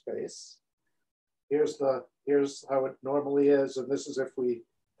actress's face. Here's how it normally is, and this is if we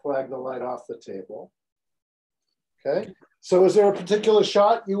flag the light off the table. Okay. So is there a particular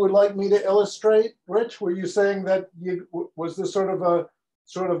shot you would like me to illustrate, Rich? Were you saying that was this sort of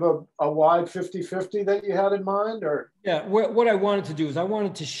a wide 50-50 that you had in mind, or? Yeah, what I wanted to do is I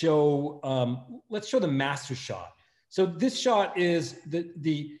wanted to show, let's show the master shot. So this shot is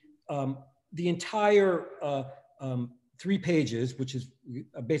the entire 3 pages, which is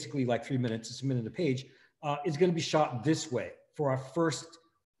basically like 3 minutes, it's a minute a page, is going to be shot this way for our first,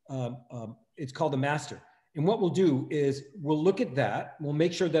 it's called the master. And what we'll do is we'll look at that, we'll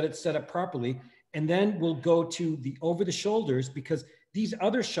make sure that it's set up properly, and then we'll go to the over the shoulders, because these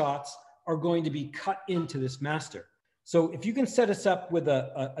other shots are going to be cut into this master. So if you can set us up with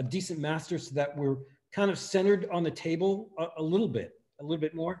a decent master so that we're kind of centered on the table a little bit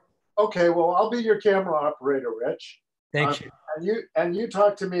more. Okay, well, I'll be your camera operator, Rich. Thank you. And you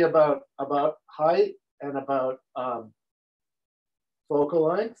talk to me about height and about focal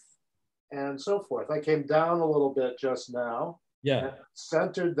length and so forth. I came down a little bit just now. Yeah.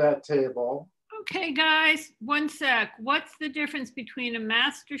 Centered that table. Okay, guys, one sec. What's the difference between a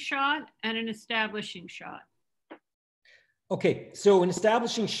master shot and an establishing shot? Okay, so an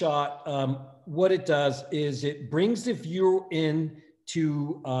establishing shot, what it does is it brings the viewer in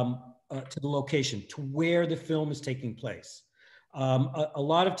to the location, to where the film is taking place. A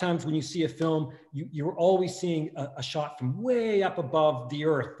lot of times when you see a film, you're always seeing a shot from way up above the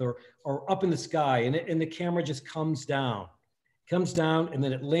earth or up in the sky, and the camera just comes down, and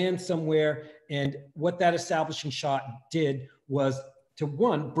then it lands somewhere. And what that establishing shot did was to,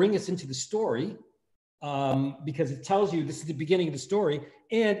 one, bring us into the story, because it tells you this is the beginning of the story,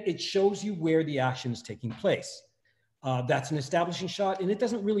 and it shows you where the action is taking place. That's an establishing shot, and it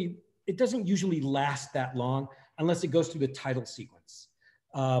doesn't usually last that long unless it goes through the title sequence.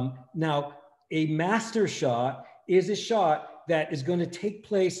 Now, a master shot is a shot that is going to take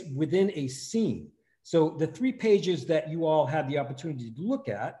place within a scene. So the 3 pages that you all had the opportunity to look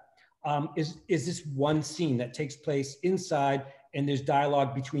at is this one scene that takes place inside, and there's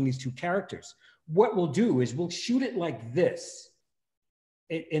dialogue between these 2 characters. What we'll do is we'll shoot it like this.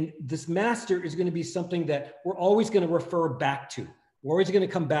 And this master is going to be something that we're always going to refer back to. We're always going to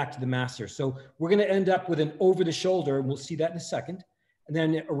come back to the master. So we're going to end up with an over the shoulder, and we'll see that in a second. And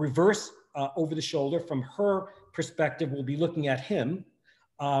then a reverse over the shoulder. From her perspective, we'll be looking at him.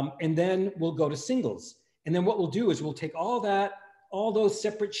 And then we'll go to singles. And then what we'll do is we'll take all those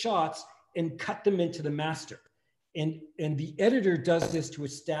separate shots and cut them into the master. And the editor does this to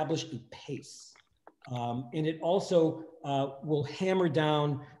establish a pace. And it also will hammer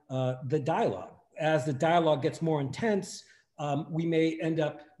down the dialogue. As the dialogue gets more intense, we may end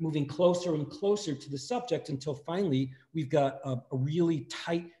up moving closer and closer to the subject until finally we've got a really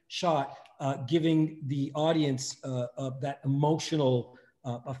tight shot, giving the audience that emotional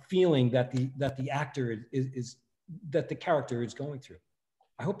feeling that the actor that the character is going through.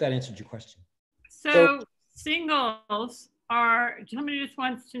 I hope that answered your question. So singles are, somebody just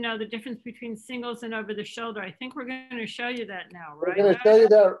wants to know the difference between singles and over the shoulder. I think we're going to show you that now, right? We're going to show you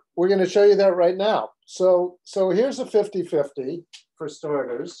that. We're going to show you that right now. So here's a 50-50 for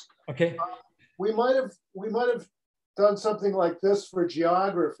starters. Okay. We might have done something like this for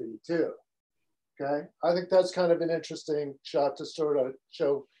geography too. Okay. I think that's kind of an interesting shot to sort of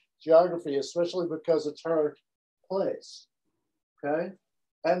show geography, especially because it's her place. Okay.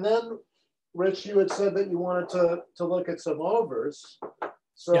 And then, Rich, you had said that you wanted to look at some overs.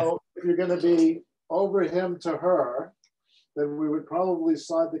 So yes. If you're going to be over him to her, then we would probably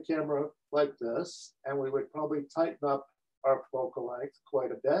slide the camera like this, and we would probably tighten up our focal length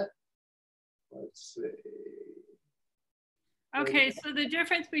quite a bit. Let's see. Okay, so the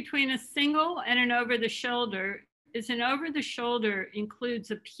difference between a single and an over the shoulder is an over the shoulder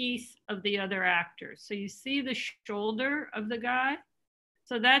includes a piece of the other actor. So you see the shoulder of the guy?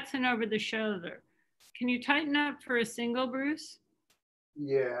 So that's an over the shoulder. Can you tighten up for a single, Bruce?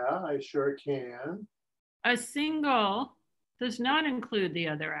 Yeah, I sure can. A single does not include the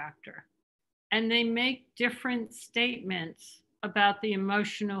other actor, and they make different statements about the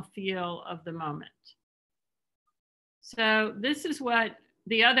emotional feel of the moment. So this is what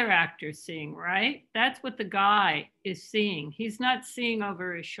the other actor's seeing, right? That's what the guy is seeing. He's not seeing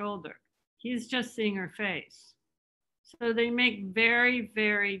over his shoulder. He's just seeing her face. So they make very,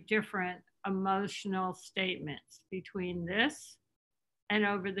 very different emotional statements between this and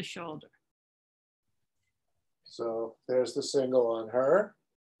over the shoulder. So there's the single on her.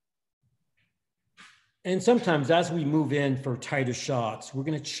 And sometimes as we move in for tighter shots, we're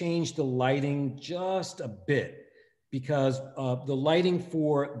going to change the lighting just a bit, because the lighting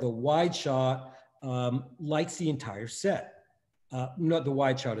for the wide shot lights the entire set. Not the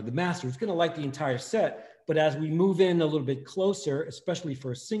wide shot of the master, it's going to light the entire set. But as we move in a little bit closer, especially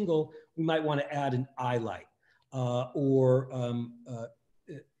for a single, we might want to add an eye light.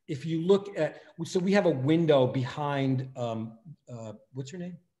 If you look at, so we have a window behind, what's her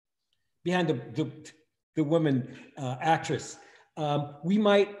name? Behind the woman actress. We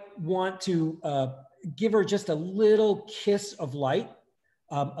might want to give her just a little kiss of light,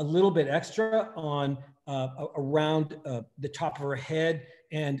 a little bit extra on around the top of her head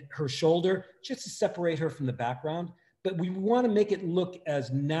and her shoulder, just to separate her from the background. But we want to make it look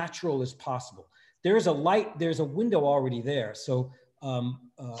as natural as possible. There's a light, there's a window already there. So, so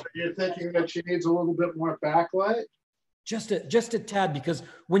you're thinking that she needs a little bit more backlight? Just a tad, because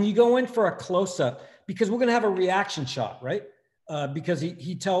when you go in for a close-up, because we're going to have a reaction shot, right? Because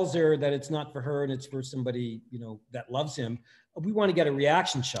he tells her that it's not for her and it's for somebody, you know, that loves him. We want to get a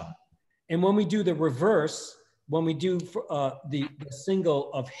reaction shot. And when we do the reverse, when we do the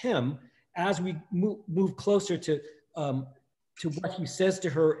single of him, as we move closer to what he says to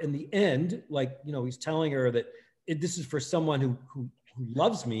her in the end, like, you know, he's telling her that this is for someone who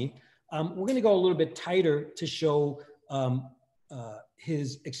loves me, we're going to go a little bit tighter to show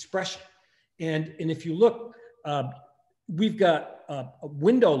his expression. And if you look, we've got a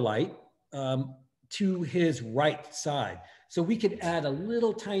window light to his right side. So we could add a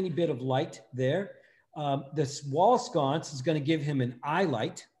little tiny bit of light there. This wall sconce is going to give him an eye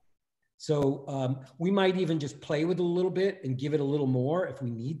light. So we might even just play with it a little bit and give it a little more if we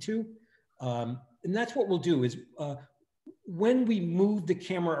need to. And that's what we'll do is when we move the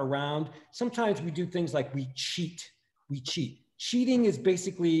camera around, sometimes we do things like we cheat. Cheating is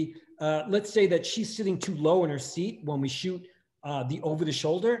basically, let's say that she's sitting too low in her seat when we shoot the over the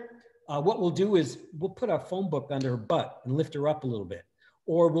shoulder. What we'll do is we'll put our phone book under her butt and lift her up a little bit,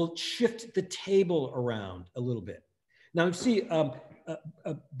 or we'll shift the table around a little bit. Now you see,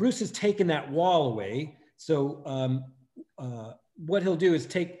 Bruce has taken that wall away. So what he'll do is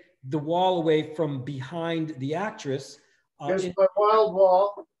take the wall away from behind the actress. Here's my wild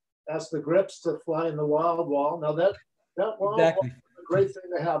wall. That's the grips to fly in the wild wall. Now that wall exactly. is a great thing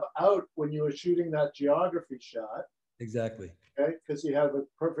to have out when you were shooting that geography shot. Exactly. Okay, because you have a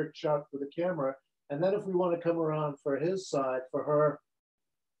perfect shot for the camera. And then if we want to come around for his side, for her,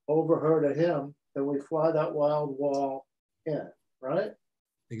 over her to him, then we fly that wild wall in, right?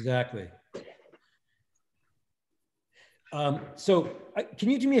 Exactly. So can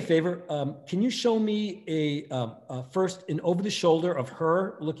you do me a favor? Can you show me first an over the shoulder of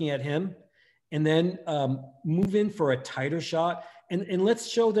her looking at him, and then move in for a tighter shot? And let's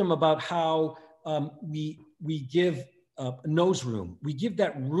show them about how we give nose room. We give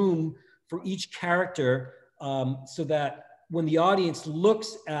that room for each character so that when the audience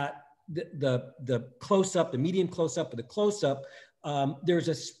looks at the close-up, the medium close-up, or the close-up, there's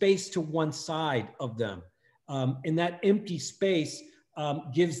a space to one side of them. And that empty space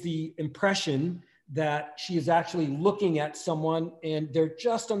gives the impression that she is actually looking at someone and they're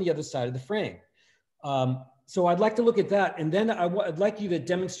just on the other side of the frame. So I'd like to look at that. And then I'd like you to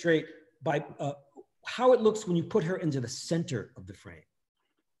demonstrate by how it looks when you put her into the center of the frame.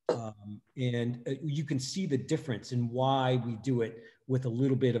 And you can see the difference in why we do it with a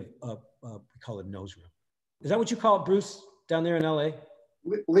little bit of we call it nose room. Is that what you call it, Bruce, down there in LA?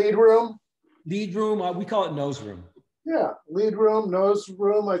 Lead room? Lead room, we call it nose room. Yeah, lead room, nose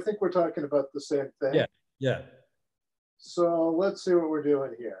room. I think we're talking about the same thing. Yeah, yeah. So let's see what we're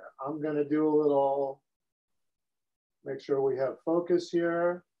doing here. I'm gonna do a little, make sure we have focus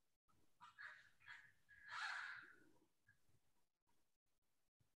here.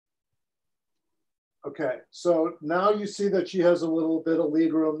 Okay, so now you see that she has a little bit of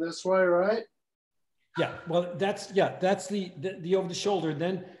lead room this way, right? Yeah, well, that's the over the shoulder.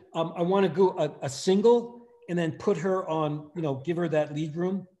 Then I want to go a single and then put her on, give her that lead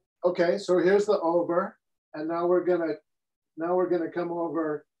room. Okay, so here's the over, and now we're gonna come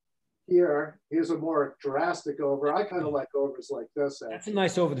over here. Here's a more drastic over. I kind of like overs like this. Actually. That's a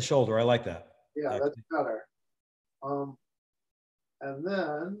nice over the shoulder. I like that. Yeah, that's better. And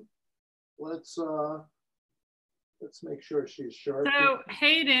then let's make sure she's sharp. So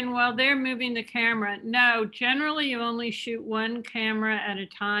Hayden, while they're moving the camera, no, generally you only shoot one camera at a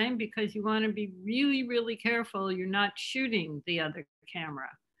time because you want to be really, really careful you're not shooting the other camera.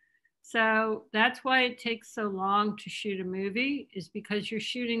 So that's why it takes so long to shoot a movie, is because you're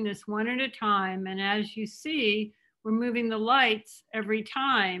shooting this one at a time. And as you see, we're moving the lights every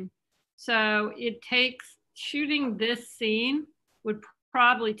time. So it takes, shooting this scene would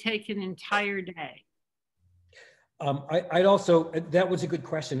probably take an entire day. I'd also, that was a good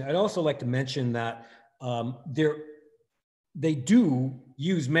question. I'd also like to mention that they do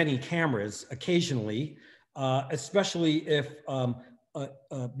use many cameras occasionally, especially if,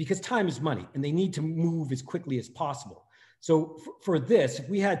 because time is money and they need to move as quickly as possible. So for this, if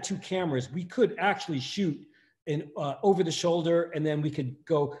we had two cameras, we could actually shoot over the shoulder, and then we could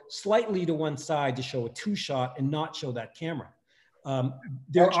go slightly to one side to show a two shot and not show that camera.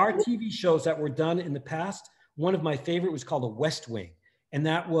 There are TV shows that were done in the past. One of my favorite was called The West Wing, and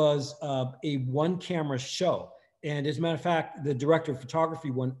that was a one-camera show. And as a matter of fact, the director of photography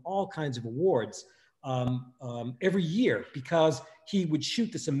won all kinds of awards every year because he would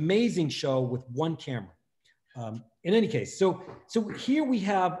shoot this amazing show with one camera. In any case, so here we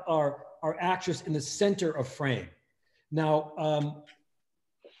have our actress in the center of frame. Now,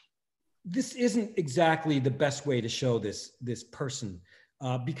 this isn't exactly the best way to show this person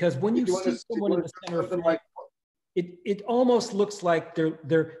because when you see someone in the center of frame, it almost looks like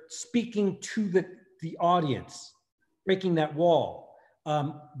they're speaking to the audience, breaking that wall.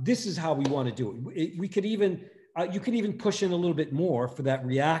 This is how we want to do it. We could even you could even push in a little bit more for that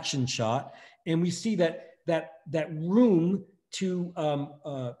reaction shot, and we see that room to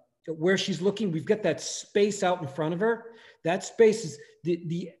where she's looking. We've got that space out in front of her. That space is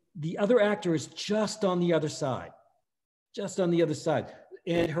the other actor is just on the other side,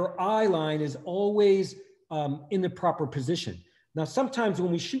 and her eye line is always in the proper position. Now, sometimes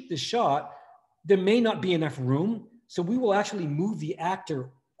when we shoot the shot, there may not be enough room, so we will actually move the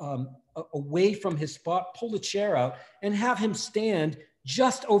actor away from his spot, pull the chair out, and have him stand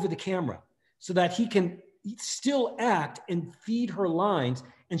just over the camera so that he can still act and feed her lines,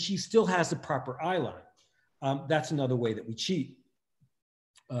 and she still has the proper eye line. That's another way that we cheat.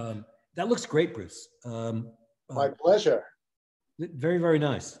 That looks great, Bruce. My pleasure. Very, very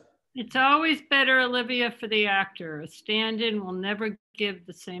nice. It's always better, Olivia, for the actor. A stand-in will never give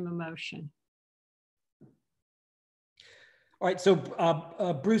the same emotion. All right, so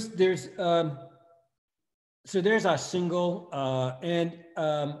Bruce, there's our single, and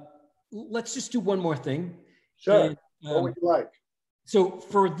let's just do one more thing. Sure. And, what would you like? So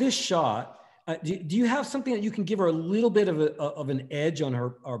for this shot, do you have something that you can give her a little bit of an edge on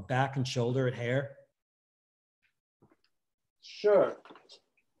her back and shoulder and hair? Sure.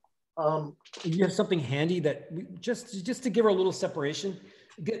 You have something handy that just to give her a little separation.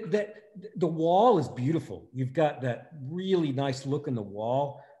 That the wall is beautiful. You've got that really nice look in the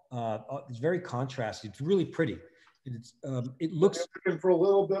wall. It's very contrasty. It's really pretty. It looks. You're looking for a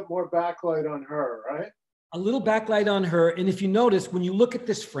little bit more backlight on her, right? A little backlight on her, and if you notice, when you look at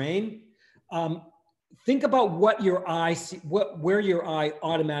this frame, think about what your eye where your eye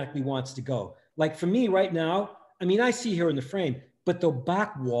automatically wants to go. Like for me right now, I mean, I see her in the frame, but the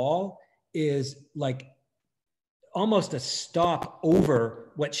back wall is like almost a stop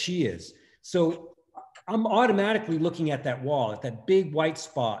over what she is. So I'm automatically looking at that wall, at that big white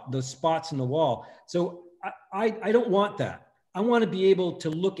spot, those spots in the wall. So I don't want that. I want to be able to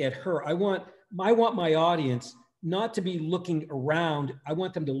look at her. I want my audience not to be looking around. I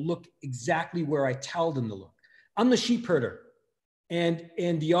want them to look exactly where I tell them to look. I'm the sheep herder, and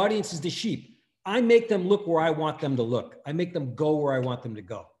the audience is the sheep. I make them look where I want them to look. I make them go where I want them to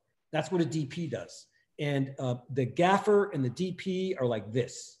go. That's what a DP does. And the gaffer and the DP are like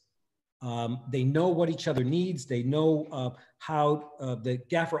this. They know what each other needs. They know how the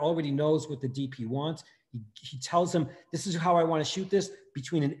gaffer already knows what the DP wants. He tells them, this is how I want to shoot this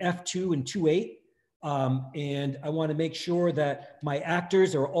between an f2 and 2.8. And I want to make sure that my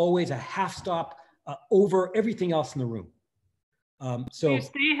actors are always a half stop over everything else in the room. So you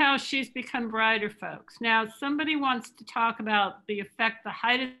see how she's become brighter, folks. Now, somebody wants to talk about the effect the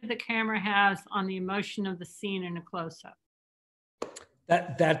height of the camera has on the emotion of the scene in a close-up.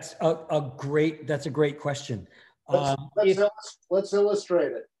 That's a great question. Let's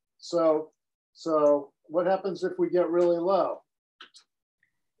illustrate it. So what happens if we get really low?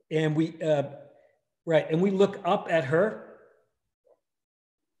 And we and we look up at her.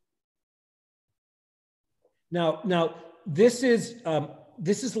 Now. This is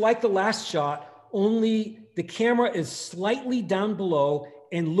like the last shot, only the camera is slightly down below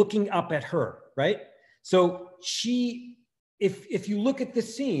and looking up at her, right? So if you look at the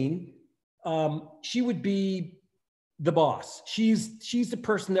scene, she would be the boss. She's the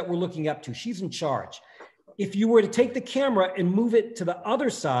person that we're looking up to. She's in charge. If you were to take the camera and move it to the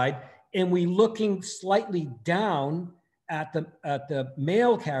other side and we looking slightly down at the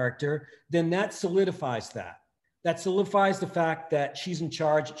male character, then that solidifies that. That solidifies the fact that she's in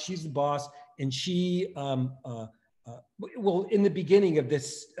charge, she's the boss, and she, well, in the beginning of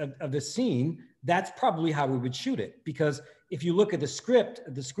this scene, that's probably how we would shoot it. Because if you look at the script,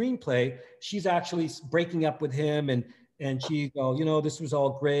 the screenplay, she's actually breaking up with him, and she's, oh, you know, this was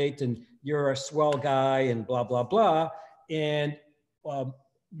all great, and you're a swell guy, and blah, blah, blah. And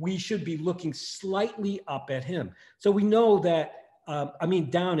we should be looking slightly up at him. So we know that,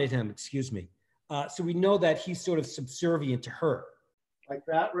 down at him, excuse me. So we know that he's sort of subservient to her. Like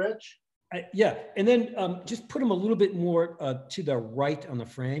that, Rich? Yeah, and then just put them a little bit more to the right on the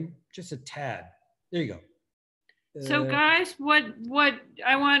frame, just a tad. There you go. So guys, what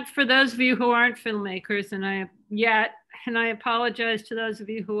I want for those of you who aren't filmmakers, and I apologize to those of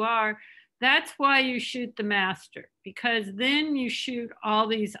you who are, that's why you shoot the master, because then you shoot all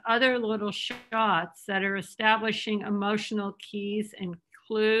these other little shots that are establishing emotional keys and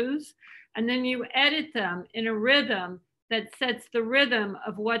clues, and then you edit them in a rhythm that sets the rhythm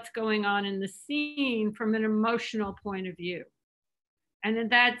of what's going on in the scene from an emotional point of view. And then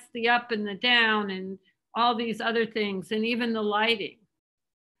that's the up and the down and all these other things, and even the lighting.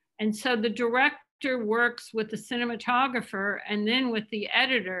 And so the director works with the cinematographer and then with the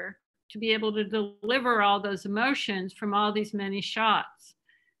editor to be able to deliver all those emotions from all these many shots.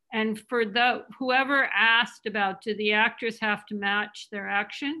 And for whoever asked about, do the actors have to match their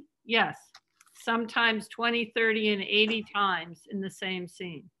action? Yes, sometimes 20, 30, and 80 times in the same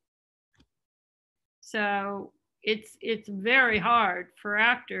scene. So it's very hard for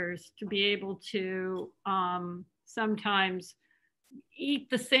actors to be able to sometimes eat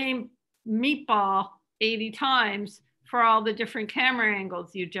the same meatball 80 times for all the different camera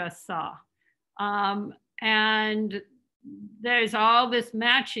angles you just saw. And there's all this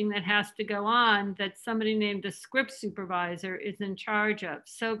matching that has to go on that somebody named a script supervisor is in charge of.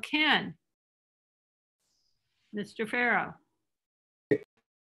 So Ken, Mr. Farrow.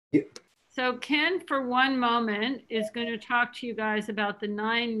 Yeah. So Ken, for one moment, is going to talk to you guys about the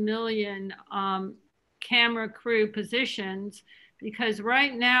 9 million camera crew positions, because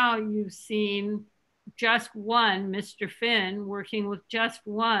right now you've seen just one Mr. Finn working with just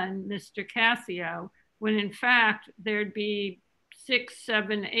one Mr. Cassio, when in fact there'd be 6,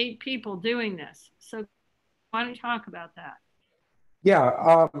 7, 8 people doing this. So why don't you talk about that?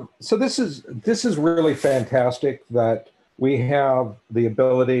 Yeah, so this is really fantastic that we have the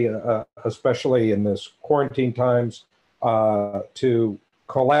ability, especially in this quarantine times, to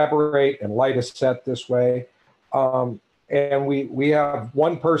collaborate and light a set this way. And we have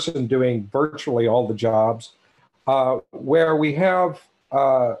one person doing virtually all the jobs, where we have,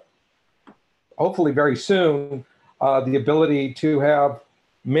 hopefully very soon, the ability to have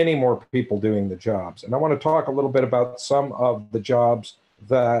many more people doing the jobs. And I want to talk a little bit about some of the jobs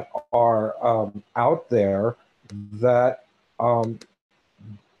that are out there that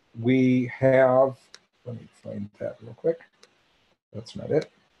we have. Let me find that real quick. That's not it.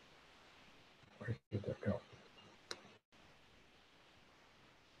 Where did that go?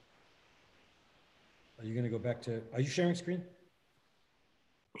 Are you going to go back to, are you sharing screen?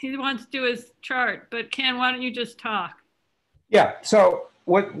 He wants to do his chart, but Ken, why don't you just talk? Yeah, so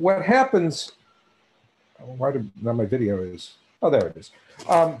what happens, why did, now my video is, oh, there it is.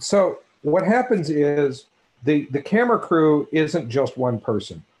 So what happens is the camera crew isn't just one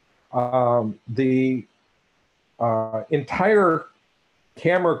person. The entire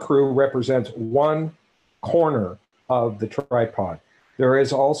camera crew represents one corner of the tripod. There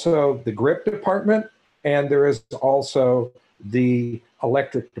is also the grip department, and there is also the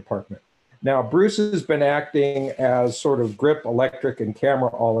electric department. Now, Bruce has been acting as sort of grip, electric, and camera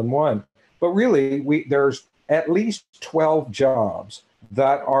all in one. But really, there's at least 12 jobs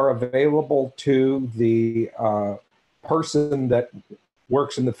that are available to the person that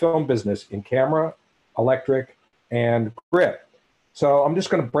works in the film business in camera, electric, and grip. So I'm just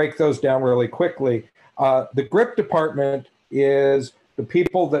going to break those down really quickly. The grip department is the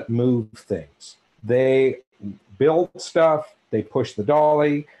people that move things. They build stuff, they push the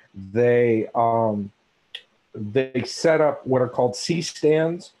dolly, they set up what are called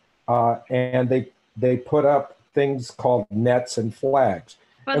C-stands, and they put up things called nets and flags.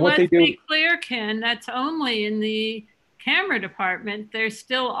 But and let's be clear, Ken, that's only in the camera department. There's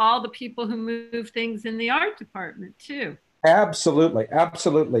still all the people who move things in the art department too. Absolutely,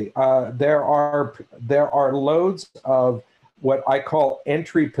 absolutely. There are loads of what I call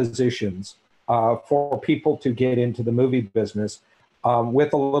entry positions for people to get into the movie business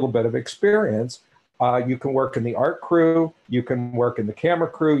with a little bit of experience. You can work in the art crew, you can work in the camera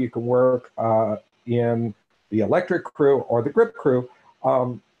crew, you can work in the electric crew or the grip crew.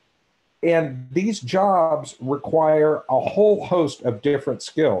 And these jobs require a whole host of different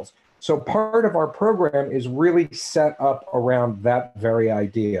skills. So part of our program is really set up around that very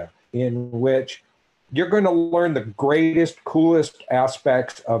idea, in which you're going to learn the greatest, coolest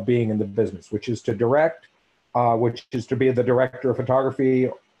aspects of being in the business, which is to direct, which is to be the director of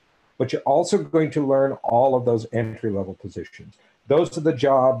photography, but you're also going to learn all of those entry-level positions. Those are the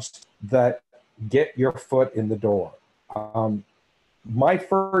jobs that get your foot in the door. My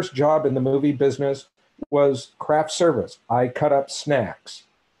first job in the movie business was craft service. I cut up snacks.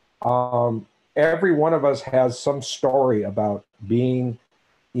 Every one of us has some story about being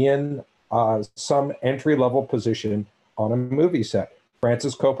in some entry-level position on a movie set.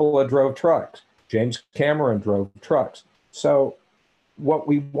 Francis Coppola drove trucks. James Cameron drove trucks. So what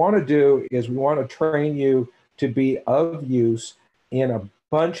we want to do is we want to train you to be of use in a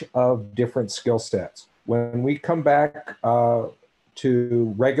bunch of different skill sets. When we come back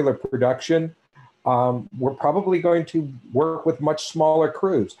to regular production, we're probably going to work with much smaller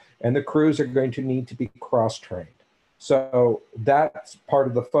crews, and the crews are going to need to be cross-trained. So that's part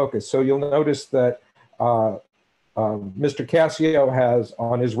of the focus. So you'll notice that Mr. Cassio has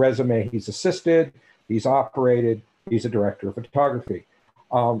on his resume, he's assisted, he's operated, he's a director of photography.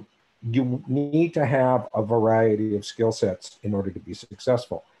 You need to have a variety of skill sets in order to be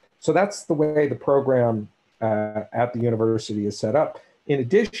successful. So that's the way the program at the university is set up. In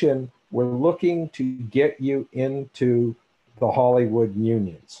addition, we're looking to get you into the Hollywood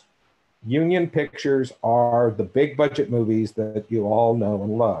unions. Union pictures are the big budget movies that you all know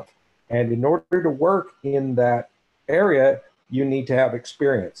and love. And in order to work in that area, you need to have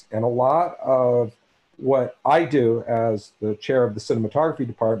experience. And a lot of what I do as the chair of the cinematography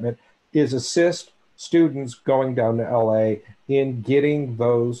department is assist students going down to LA in getting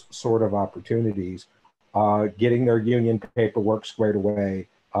those sort of opportunities, getting their union paperwork squared away,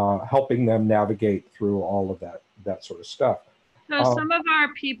 helping them navigate through all of that sort of stuff. So some of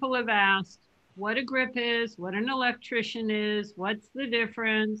our people have asked what a grip is, what an electrician is, what's the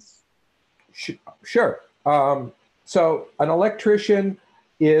difference? Sure. So an electrician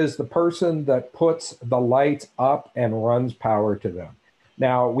is the person that puts the lights up and runs power to them.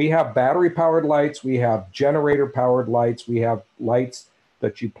 Now, we have battery-powered lights, we have generator-powered lights, we have lights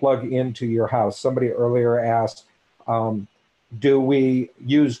that you plug into your house. Somebody earlier asked, do we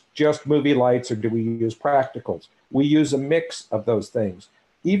use just movie lights or do we use practicals? We use a mix of those things.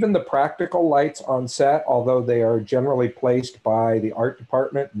 Even the practical lights on set, although they are generally placed by the art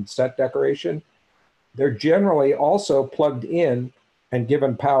department and set decoration, they're generally also plugged in and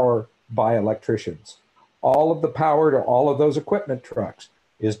given power by electricians. All of the power to all of those equipment trucks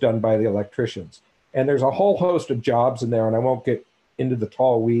is done by the electricians. And there's a whole host of jobs in there, and I won't get into the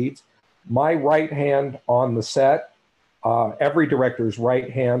tall weeds. My right hand on the set, every director's right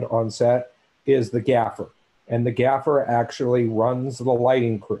hand on set is the gaffer. And the gaffer actually runs the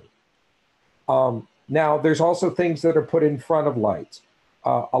lighting crew. Now, there's also things that are put in front of lights.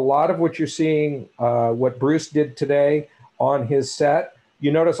 A lot of what you're seeing, what Bruce did today on his set,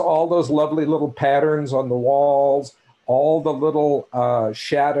 you notice all those lovely little patterns on the walls, all the little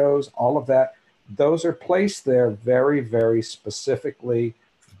shadows, all of that. Those are placed there very, very specifically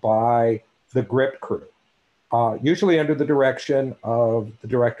by the grip crew, usually under the direction of the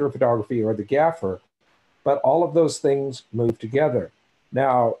director of photography or the gaffer. But all of those things move together.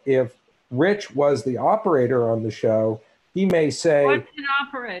 Now, if Rich was the operator on the show, he may say— What's an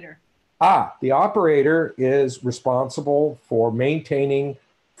operator? The operator is responsible for maintaining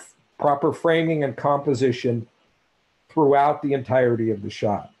proper framing and composition throughout the entirety of the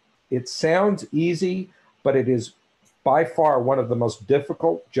shot. It sounds easy, but it is by far one of the most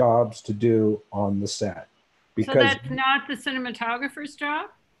difficult jobs to do on the set. So that's not the cinematographer's job?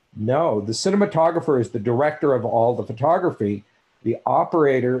 No, the cinematographer is the director of all the photography. The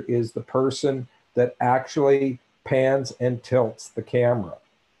operator is the person that actually pans and tilts the camera.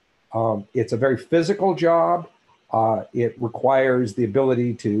 It's a very physical job. It requires the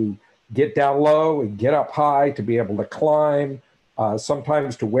ability to get down low and get up high, to be able to climb,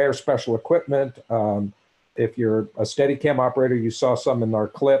 sometimes to wear special equipment. If you're a Steadicam operator, you saw some in our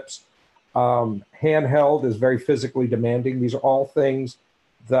clips. Handheld is very physically demanding. These are all things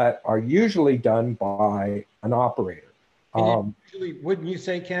that are usually done by an operator. Usually, wouldn't you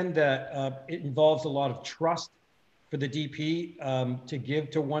say, Ken, that it involves a lot of trust for the DP to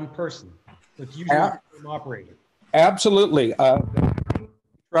give to one person? It's usually an operator. Absolutely.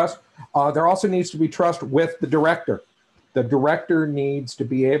 Trust. There also needs to be trust with the director. The director needs to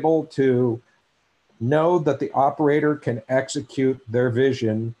be able to know that the operator can execute their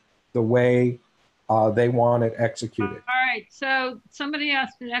vision the way they want it executed. All right, so somebody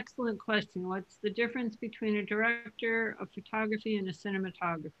asked an excellent question. What's the difference between a director of photography and a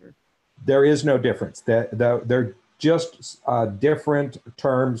cinematographer? There is no difference. They're just different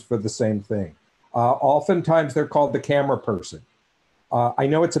terms for the same thing. Oftentimes they're called the camera person. I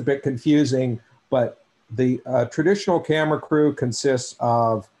know it's a bit confusing, but the traditional camera crew consists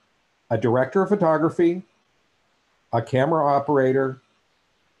of a director of photography, a camera operator,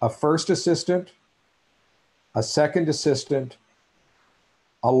 a first assistant, a second assistant,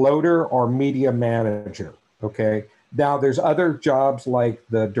 a loader or media manager, okay? Now, there's other jobs like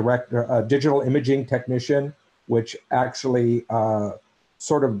the digital imaging technician, which actually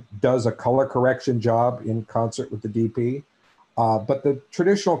sort of does a color correction job in concert with the DP. But the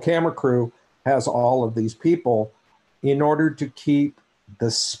traditional camera crew has all of these people in order to keep the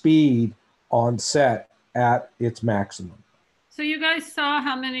speed on set at its maximum. So you guys saw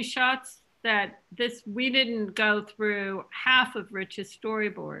how many shots that we didn't go through half of Rich's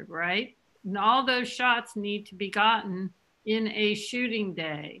storyboard, right? And all those shots need to be gotten in a shooting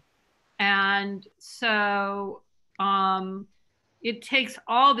day. And so it takes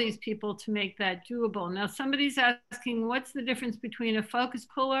all these people to make that doable. Now, somebody's asking, what's the difference between a focus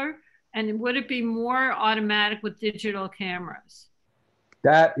puller and would it be more automatic with digital cameras?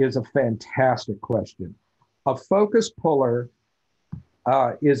 That is a fantastic question. A focus puller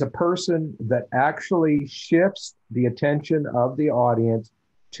is a person that actually shifts the attention of the audience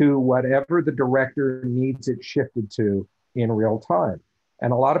to whatever the director needs it shifted to in real time.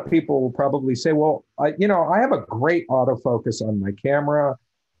 And a lot of people will probably say, well, I have a great autofocus on my camera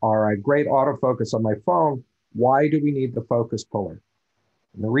or a great autofocus on my phone. Why do we need the focus puller?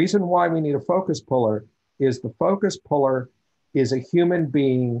 And the reason why we need a focus puller is the focus puller is a human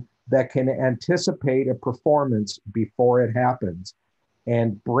being that can anticipate a performance before it happens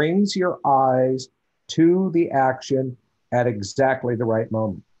and brings your eyes to the action at exactly the right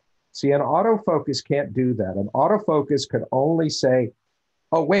moment. See, an autofocus can't do that. An autofocus could only say,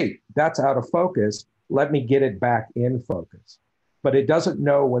 oh, wait, that's out of focus. Let me get it back in focus. But it doesn't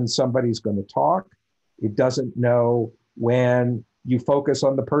know when somebody's going to talk. It doesn't know when you focus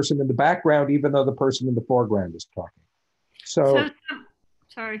on the person in the background, even though the person in the foreground is talking. So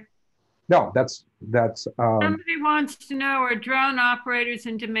sorry. No, that's somebody wants to know, are drone operators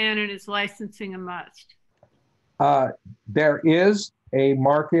in demand and is licensing a must? There is a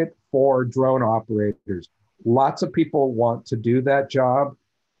market for drone operators. Lots of people want to do that job.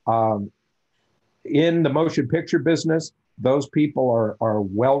 In the motion picture business, those people are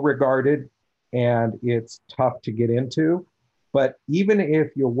well regarded and it's tough to get into. But even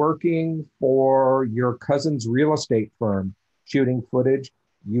if you're working for your cousin's real estate firm shooting footage,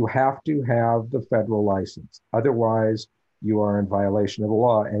 you have to have the federal license. Otherwise, you are in violation of the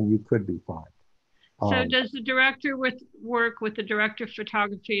law and you could be fined. So does the director work with the director of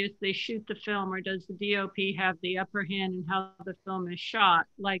photography as they shoot the film, or does the DOP have the upper hand in how the film is shot,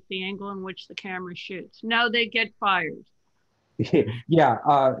 like the angle in which the camera shoots? No, they get fired. Yeah,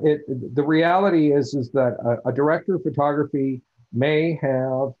 the reality is that a director of photography may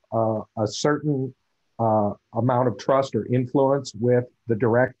have a certain amount of trust or influence with the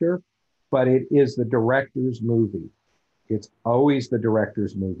director, but it is the director's movie. It's always the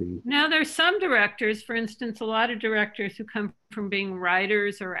director's movie. Now, there's some directors, for instance, a lot of directors who come from being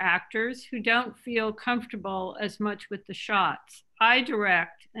writers or actors who don't feel comfortable as much with the shots. I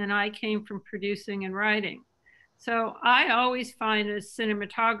direct, and I came from producing and writing. So I always find a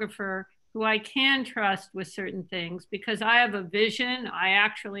cinematographer who I can trust with certain things because I have a vision. I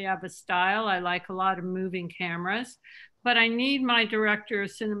actually have a style. I like a lot of moving cameras, but I need my director of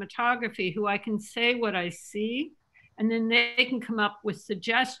cinematography who I can say what I see, and then they can come up with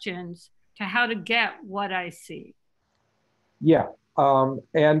suggestions to how to get what I see. Yeah,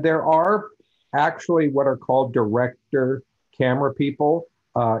 and there are actually what are called director camera people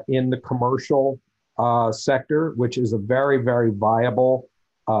in the commercial sector, which is a very, very viable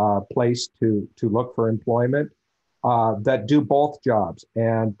place to look for employment, that do both jobs.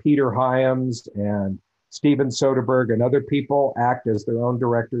 And Peter Hyams and Steven Soderbergh and other people act as their own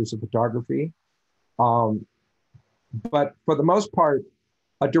directors of photography. But for the most part,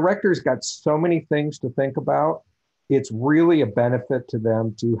 a director's got so many things to think about. It's really a benefit to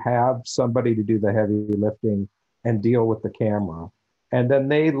them to have somebody to do the heavy lifting and deal with the camera. And then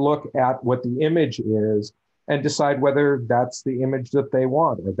they look at what the image is and decide whether that's the image that they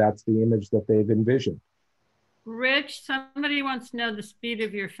want or that's the image that they've envisioned. Rich, somebody wants to know the speed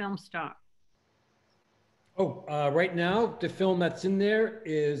of your film stock. Oh, right now, the film that's in there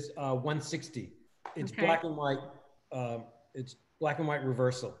is 160. It's Okay. black and white. It's black and white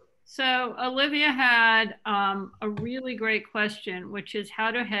reversal. So Olivia had a really great question, which is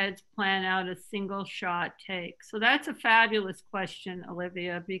how do heads plan out a single shot take? So that's a fabulous question,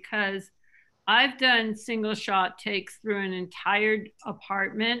 Olivia, because I've done single shot takes through an entire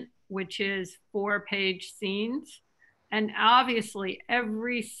apartment, which is 4-page scenes. And obviously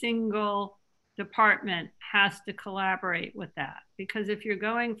every single department has to collaborate with that, because if you're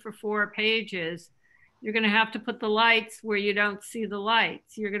going for 4 pages, you're going to have to put the lights where you don't see the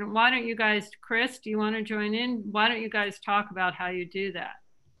lights. Why don't you guys, Chris, do you want to join in? Why don't you guys talk about how you do that?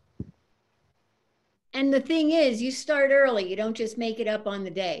 And the thing is, you start early. You don't just make it up on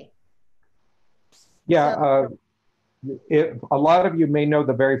the day. Yeah, a lot of you may know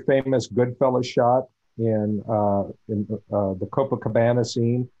the very famous Goodfellas shot in the Copacabana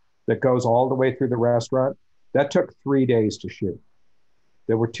scene that goes all the way through the restaurant. That took 3 days to shoot.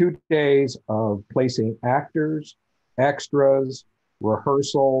 There were 2 days of placing actors, extras,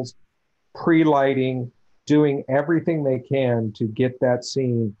 rehearsals, pre-lighting, doing everything they can to get that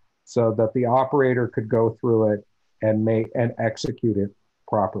scene so that the operator could go through it and execute it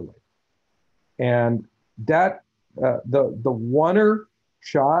properly. And that the oneer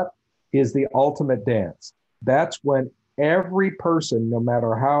shot is the ultimate dance. That's when every person, no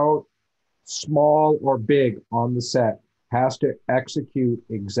matter how small or big on the set, has to execute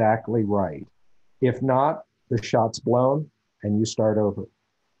exactly right. If not, the shot's blown and you start over.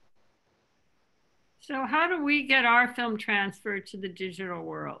 So how do we get our film transferred to the digital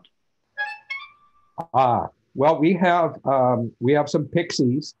world? Well, we have some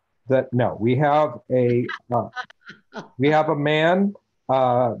pixies that, no, we have a man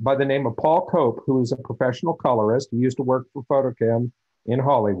by the name of Paul Cope, who is a professional colorist. He used to work for Photochem in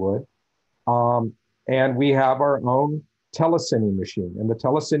Hollywood. And we have our own telecine machine. And the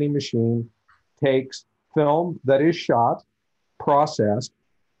telecine machine takes film that is shot, processed.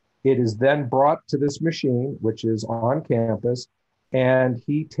 It is then brought to this machine, which is on campus, and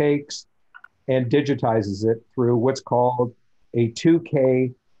he takes and digitizes it through what's called a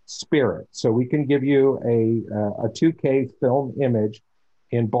 2K spirit. So we can give you a 2K film image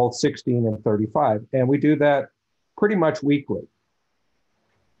in both 16 and 35. And we do that pretty much weekly.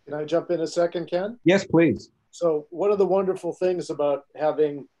 Can I jump in a second, Ken? Yes, please. So one of the wonderful things about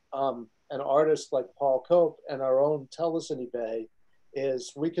having an artist like Paul Cope and our own telecine bay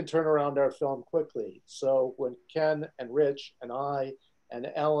is we can turn around our film quickly. So when Ken and Rich and I and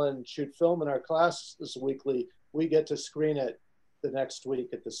Ellen shoot film in our classes weekly, we get to screen it the next week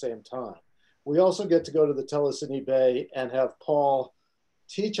at the same time. We also get to go to the telecine bay and have Paul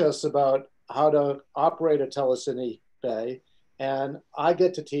teach us about how to operate a telecine bay. And I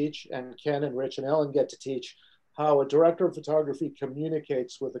get to teach, and Ken and Rich and Ellen get to teach how a director of photography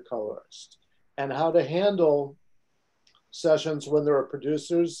communicates with a colorist and how to handle sessions when there are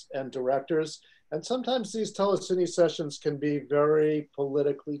producers and directors. And sometimes these telecine sessions can be very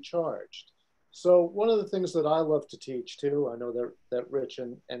politically charged. So one of the things that I love to teach too, I know that Rich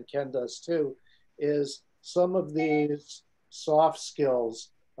and Ken does too, is some of these soft skills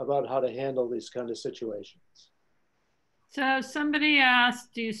about how to handle these kind of situations. So somebody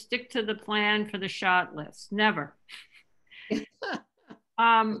asked, do you stick to the plan for the shot list? Never.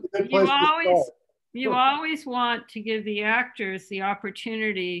 You always want to give the actors the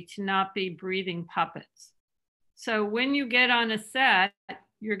opportunity to not be breathing puppets. So when you get on a set,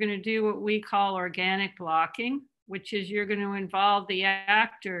 you're going to do what we call organic blocking, which is you're going to involve the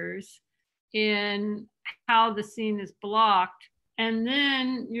actors in how the scene is blocked. And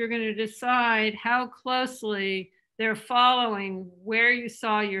then you're going to decide how closely they're following where you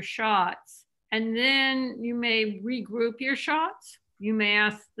saw your shots. And then you may regroup your shots. You may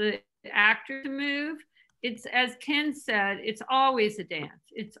ask the actor to move. It's, as Ken said, it's always a dance.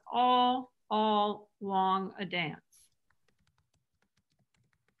 It's all along a dance.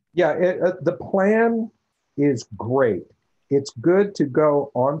 Yeah, the plan is great. It's good to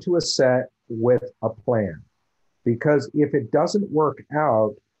go onto a set with a plan, because if it doesn't work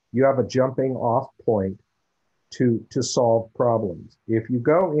out, you have a jumping off point to solve problems. If you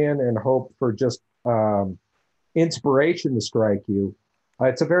go in and hope for just inspiration to strike you,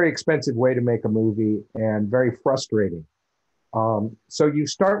 it's a very expensive way to make a movie and very frustrating. So you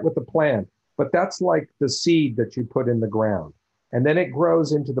start with a plan, but that's like the seed that you put in the ground. And then it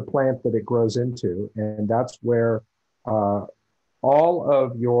grows into the plant that it grows into. And that's where all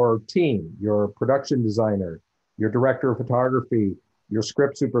of your team, your production designer, your director of photography, your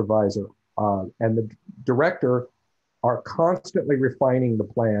script supervisor, and the director are constantly refining the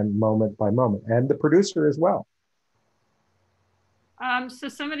plan moment by moment, and the producer as well. So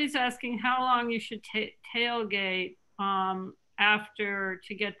somebody's asking how long you should tailgate after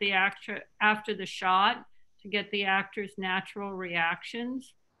the shot to get the actor's natural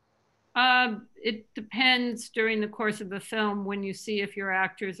reactions. It depends during the course of the film when you see if your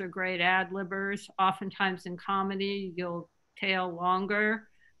actors are great ad-libbers. Oftentimes in comedy, you'll tail longer,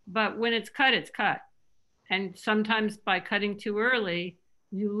 but when it's cut, it's cut. And sometimes by cutting too early,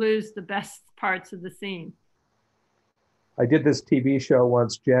 you lose the best parts of the scene. I did this TV show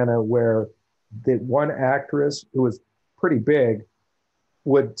once, Jana, where the one actress who was pretty big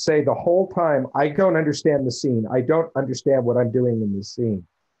would say the whole time, I don't understand the scene. I don't understand what I'm doing in the scene.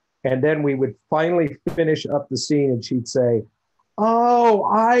 And then we would finally finish up the scene and she'd say, "Oh,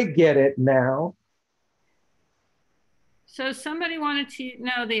 I get it now." So somebody wanted to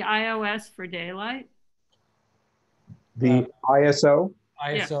know the iOS for daylight? The ISO?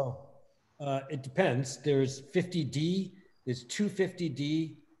 ISO. It depends. There's 50D, there's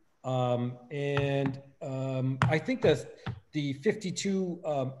 250D, and I think that's the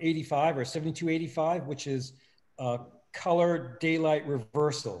 5285 or 7285, which is color daylight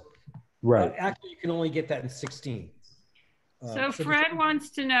reversal. Right. Actually, you can only get that in 16. So Fred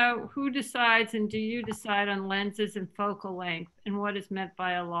wants to know who decides and do you decide on lenses and focal length and what is meant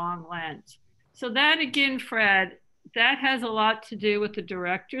by a long lens? So that again, Fred, that has a lot to do with the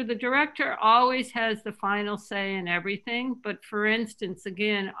director. The director always has the final say in everything. But for instance,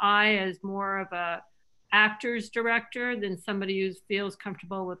 again, I as more of a actor's director than somebody who feels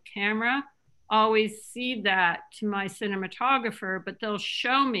comfortable with camera, always cede that to my cinematographer, but they'll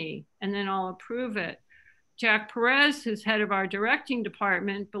show me and then I'll approve it. Jack Perez, who's head of our directing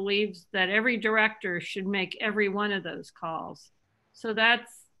department, believes that every director should make every one of those calls. So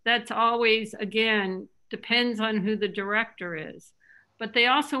that's always, again, depends on who the director is. But they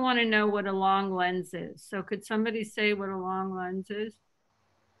also want to know what a long lens is. So could somebody say what a long lens is?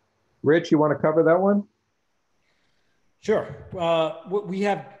 Rich, you want to cover that one? Sure. We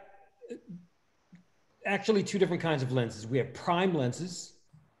have actually two different kinds of lenses. We have prime lenses.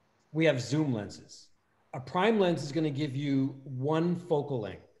 We have zoom lenses. A prime lens is going to give you one focal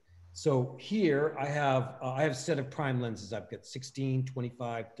length. So here I have a set of prime lenses. I've got 16,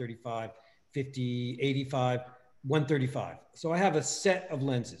 25, 35, 50, 85, 135. So I have a set of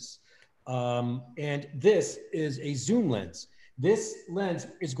lenses. And this is a zoom lens. This lens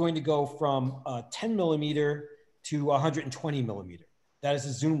is going to go from 10 millimeter to 120 millimeter. That is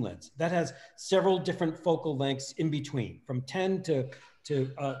a zoom lens. That has several different focal lengths in between, from 10 to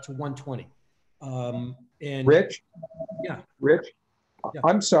 120. And Rich? Yeah. Rich? Yeah.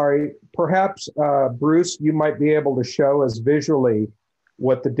 I'm sorry. Perhaps, Bruce, you might be able to show us visually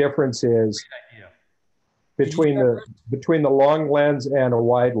what the difference is between the long lens and a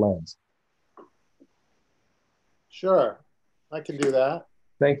wide lens. Sure, I can do that.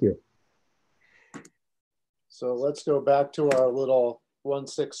 Thank you. So let's go back to our little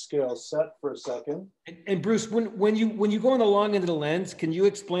 1/6 scale set for a second. And Bruce, when you go on the long end of the lens, can you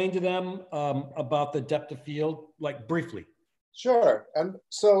explain to them about the depth of field, like briefly? Sure. And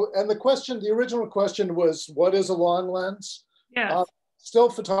so, and the original question was, what is a long lens? Yeah. Still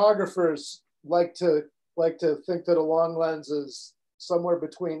photographers like to think that a long lens is somewhere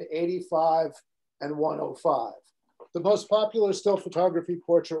between 85 and 105. The most popular still photography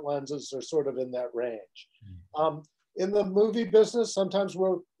portrait lenses are sort of in that range. In the movie business, sometimes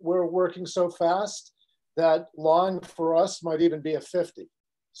we're working so fast that long for us might even be a 50.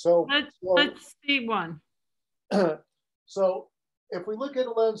 So let's see one. So if we look at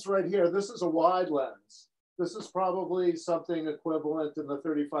a lens right here, this is a wide lens. This is probably something equivalent in the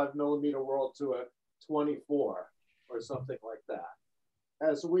 35 millimeter world to a 24 or something like that.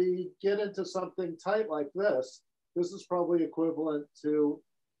 As we get into something tight like this is probably equivalent to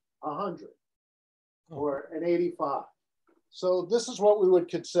 100 or an 85. So this is what we would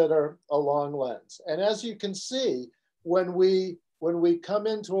consider a long lens. And as you can see, when we come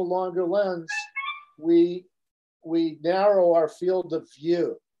into a longer lens, we narrow our field of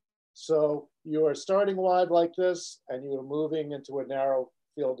view. So you are starting wide like this, and you are moving into a narrow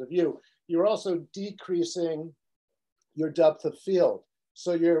field of view. You're also decreasing your depth of field.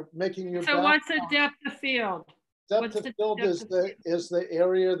 So you're making your So what's a depth of field? Depth of field is the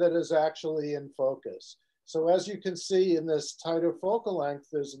area that is actually in focus. So as you can see in this tighter focal length,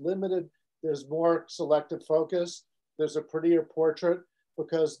 there's more selective focus. There's a prettier portrait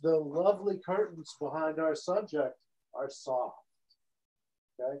because the lovely curtains behind our subject are soft,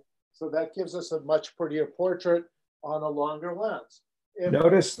 okay? So that gives us a much prettier portrait on a longer lens.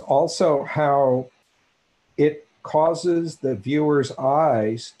 Notice also how it causes the viewer's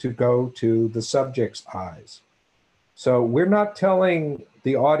eyes to go to the subject's eyes. So we're not telling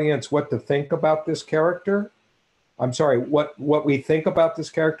the audience what to think about this character. I'm sorry, what we think about this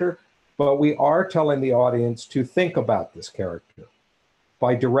character, but we are telling the audience to think about this character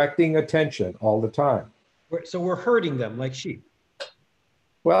by directing attention all the time. So we're herding them like sheep.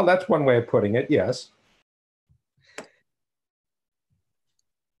 Well, that's one way of putting it, yes.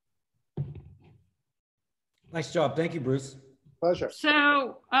 Nice job. Thank you, Bruce. Pleasure.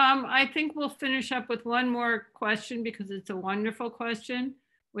 So I think we'll finish up with one more question because it's a wonderful question,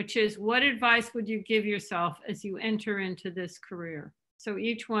 which is what advice would you give yourself as you enter into this career? So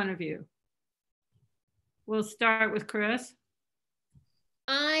each one of you. We'll start with Chris.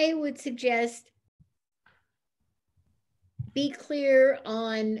 I I would suggest be clear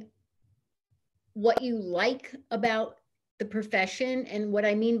on what you like about the profession. And what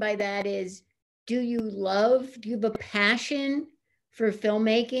I mean by that is, do you have a passion for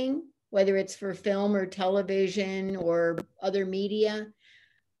filmmaking, whether it's for film or television or other media?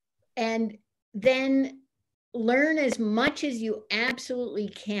 And then learn as much as you absolutely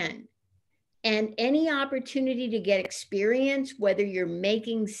can. And any opportunity to get experience, whether you're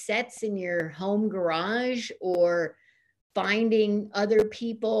making sets in your home garage or finding other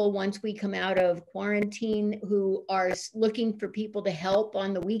people once we come out of quarantine who are looking for people to help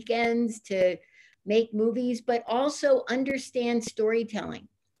on the weekends to make movies, but also understand storytelling.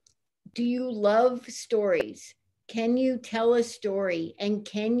 Do you love stories? Can you tell a story? And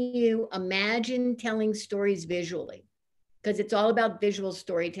can you imagine telling stories visually? Because it's all about visual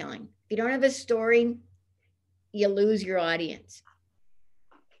storytelling. If you don't have a story, you lose your audience.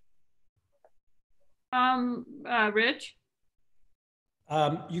 Rich?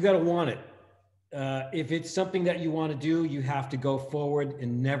 You got to want it. If it's something that you want to do, you have to go forward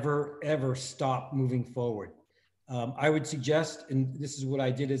and never, ever stop moving forward. I would suggest, and this is what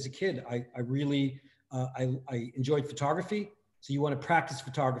I did as a kid, I really enjoyed photography. So you want to practice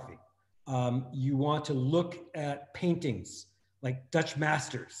photography. You want to look at paintings like Dutch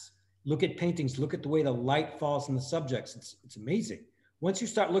masters. Look at paintings, look at the way the light falls on the subjects. It's amazing. Once you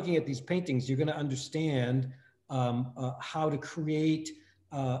start looking at these paintings, you're going to understand how to create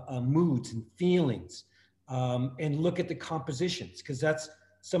moods and feelings, and look at the compositions, because that's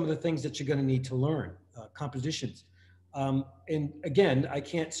some of the things that you're going to need to learn, compositions. And again, I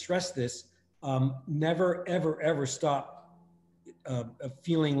can't stress this, never, ever, ever stop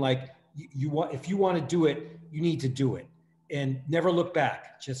feeling like if you want to do it, you need to do it. And never look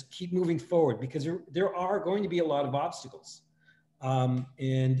back, just keep moving forward, because there are going to be a lot of obstacles.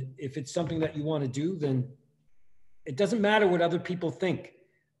 And if it's something that you want to do, then it doesn't matter what other people think.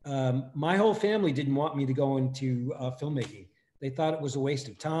 My whole family didn't want me to go into filmmaking. They thought it was a waste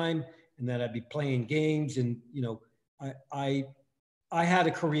of time and that I'd be playing games. And, you know, I had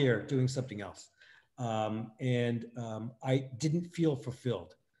a career doing something else. And I didn't feel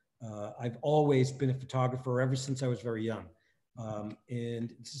fulfilled. I've always been a photographer ever since I was very young.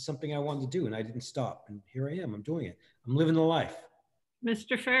 And this is something I wanted to do, and I didn't stop. And here I am, I'm doing it. I'm living the life.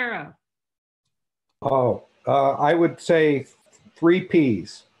 Mr. Farrow. Oh, I would say 3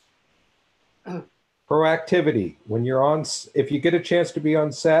 Ps. Proactivity. When you're on, if you get a chance to be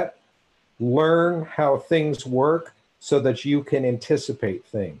on set, learn how things work so that you can anticipate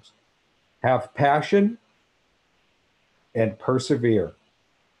things. Have passion and persevere.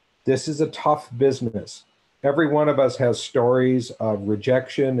 This is a tough business. Every one of us has stories of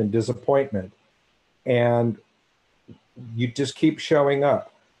rejection and disappointment, and you just keep showing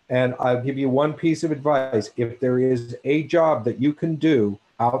up. And I'll give you one piece of advice. If there is a job that you can do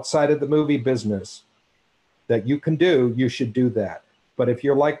outside of the movie business that you can do, you should do that. But if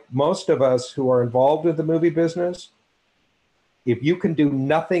you're like most of us who are involved in the movie business, if you can do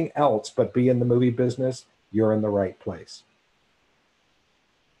nothing else but be in the movie business, you're in the right place.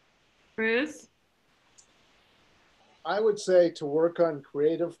 Bruce? I would say to work on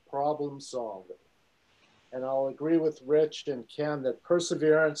creative problem solving. And I'll agree with Rich and Ken that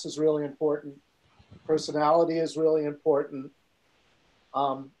perseverance is really important. Personality is really important.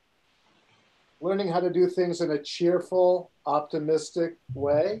 Learning how to do things in a cheerful, optimistic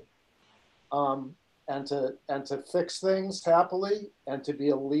way, and to fix things happily, and to be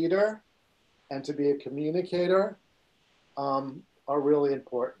a leader, and to be a communicator are really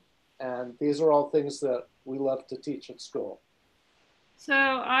important. And these are all things that we love to teach at school. So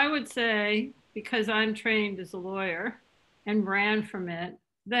I would say, because I'm trained as a lawyer and ran from it,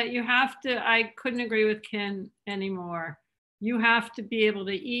 that you have to, I couldn't agree with Ken anymore. You have to be able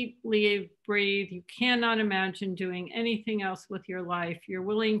to eat, live, breathe. You cannot imagine doing anything else with your life. You're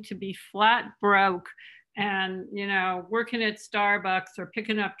willing to be flat broke and, you know, working at Starbucks or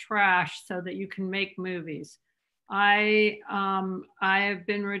picking up trash so that you can make movies. I have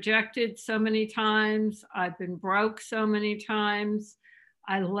been rejected so many times. I've been broke so many times.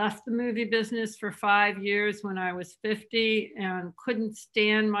 I left the movie business for 5 years when I was 50 and couldn't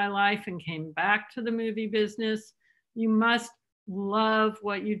stand my life and came back to the movie business. You must love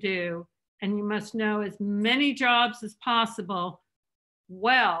what you do, and you must know as many jobs as possible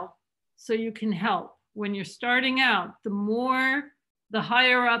well so you can help. When you're starting out, the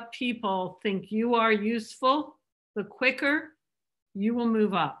higher up people think you are useful, the quicker you will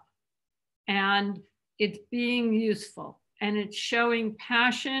move up. And it's being useful. And it's showing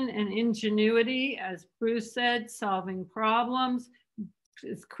passion and ingenuity, as Bruce said, solving problems,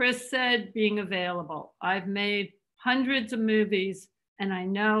 as Chris said, being available. I've made hundreds of movies and I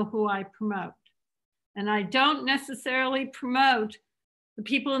know who I promote. And I don't necessarily promote the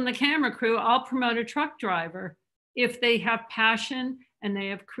people in the camera crew. I'll promote a truck driver if they have passion and they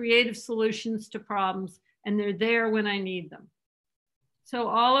have creative solutions to problems and they're there when I need them. So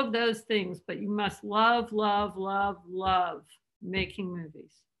all of those things, but you must love, love, love, love making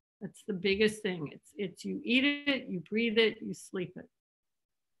movies. That's the biggest thing. It's you eat it, you breathe it, you sleep it.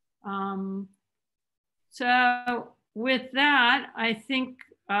 So with that, I think,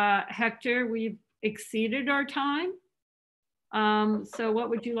 Hector, we've exceeded our time. So what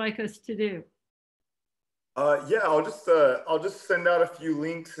would you like us to do? Yeah, I'll just send out a few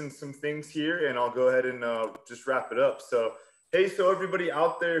links and some things here, and I'll go ahead and just wrap it up. So, hey, so everybody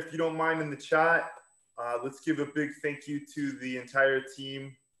out there, if you don't mind in the chat, let's give a big thank you to the entire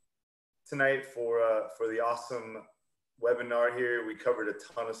team tonight for the awesome webinar here. We covered a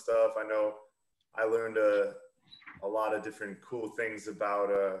ton of stuff. I know I learned a lot of different cool things about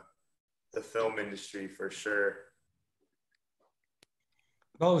the film industry for sure.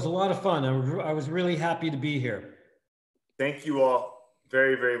 Well, it was a lot of fun. I was really happy to be here. Thank you all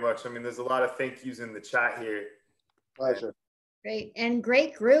very, very much. I mean, there's a lot of thank yous in the chat here. Pleasure. Great, and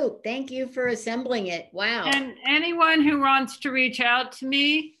great group. Thank you for assembling it. Wow. And anyone who wants to reach out to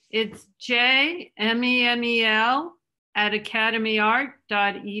me, it's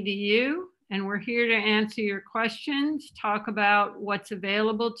jmemel@academyart.edu. And we're here to answer your questions, talk about what's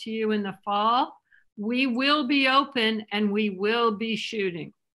available to you in the fall. We will be open and we will be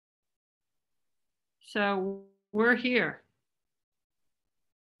shooting. So we're here.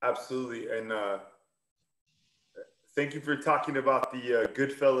 Absolutely. And thank you for talking about the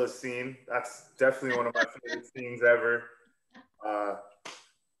Goodfellas scene. That's definitely one of my favorite scenes ever.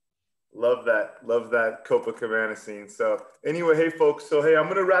 Love that Copacabana scene. So anyway, hey folks, so hey, I'm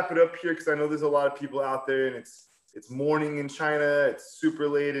gonna wrap it up here because I know there's a lot of people out there and it's morning in China, it's super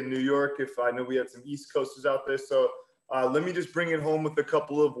late in New York, if I know we have some East Coasters out there. So let me just bring it home with a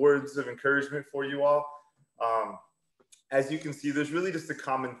couple of words of encouragement for you all. As you can see, there's really just a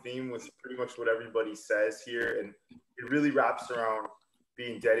common theme with pretty much what everybody says here, and it really wraps around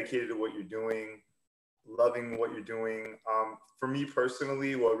being dedicated to what you're doing, loving what you're doing. For me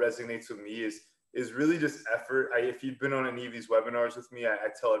personally, what resonates with me is really just effort. If you've been on any of these webinars with me, I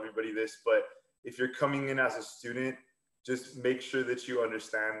tell everybody this, but if you're coming in as a student, just make sure that you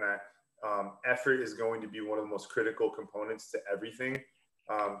understand that effort is going to be one of the most critical components to everything.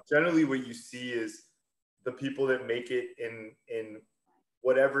 Generally, what you see is the people that make it in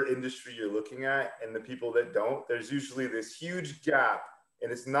whatever industry you're looking at and the people that don't. There's usually this huge gap,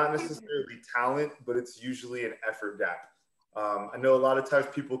 and it's not necessarily talent, but it's usually an effort gap. I know a lot of times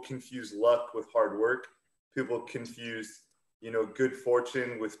people confuse luck with hard work. People confuse, good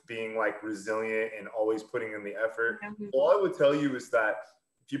fortune with being like resilient and always putting in the effort. All I would tell you is that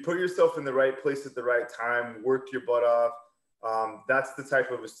if you put yourself in the right place at the right time, work your butt off, that's the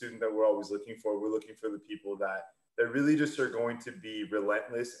type of a student that we're always looking for. We're looking for the people that really just are going to be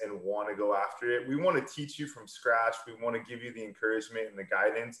relentless and want to go after it. We want to teach you from scratch. We want to give you the encouragement and the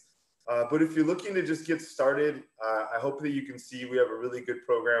guidance. But if you're looking to just get started, I hope that you can see we have a really good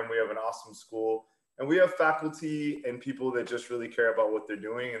program. We have an awesome school. And we have faculty and people that just really care about what they're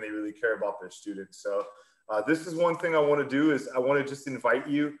doing and they really care about their students. So this is one thing I want to do is I want to just invite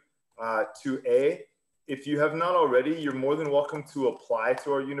you if you have not already, you're more than welcome to apply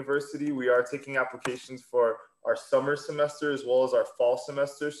to our university. We are taking applications for our summer semester as well as our fall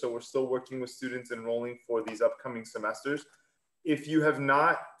semester. So we're still working with students enrolling for these upcoming semesters. If you have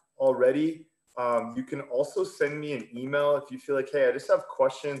not already, you can also send me an email if you feel like, hey, I just have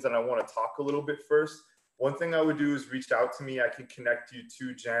questions and I want to talk a little bit first. One thing I would do is reach out to me. I can connect you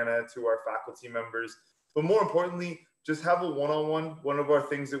to Jana, to our faculty members. But more importantly, just have a one-on-one. One of our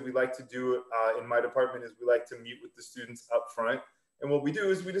things that we like to do in my department is we like to meet with the students up front. And what we do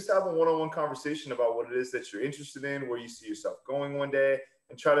is we just have a one-on-one conversation about what it is that you're interested in, where you see yourself going one day,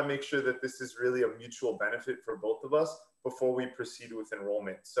 and try to make sure that this is really a mutual benefit for both of us before we proceed with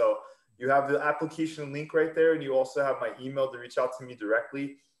enrollment. So you have the application link right there, and you also have my email to reach out to me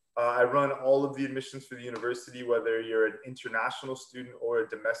directly. I run all of the admissions for the university, whether you're an international student or a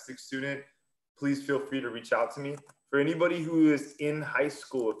domestic student. Please feel free to reach out to me. For anybody who is in high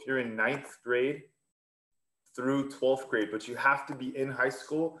school, if you're in 9th grade through 12th grade, but you have to be in high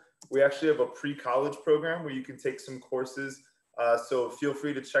school, we actually have a pre-college program where you can take some courses. So feel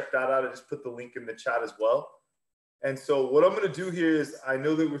free to check that out. I just put the link in the chat as well. And so what I'm going to do here is, I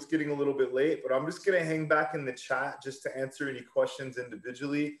know that it's getting a little bit late, but I'm just going to hang back in the chat just to answer any questions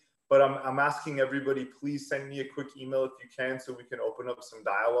individually. but I'm asking everybody, please send me a quick email if you can, so we can open up some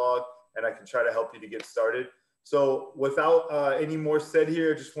dialogue and I can try to help you to get started. So without any more said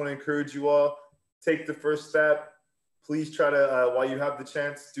here, I just want to encourage you all, take the first step. Please try to, while you have the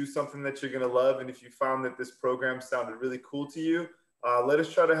chance, do something that you're going to love. And if you found that this program sounded really cool to you, let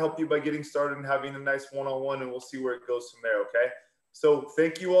us try to help you by getting started and having a nice one-on-one, and we'll see where it goes from there, okay? So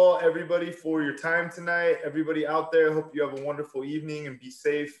thank you all, everybody, for your time tonight. Everybody out there, hope you have a wonderful evening and be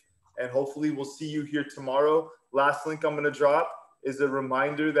safe. And hopefully we'll see you here tomorrow. Last link I'm going to drop is a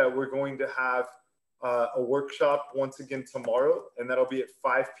reminder that we're going to have a workshop once again tomorrow, and that'll be at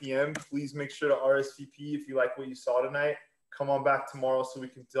 5 p.m. Please make sure to RSVP if you like what you saw tonight. Come on back tomorrow so we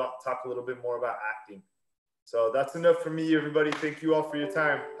can talk a little bit more about acting. So that's enough for me, everybody. Thank you all for your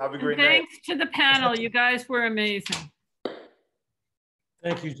time. Have a great night. Thanks to the panel. You guys were amazing.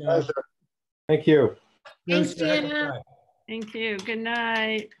 Thank you, Jana. Thank you. Thanks, Bruce, have a good Jana. night. Thank you. Good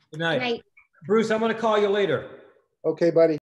night. Good night. Night. Bruce, I'm going to call you later. Okay, buddy.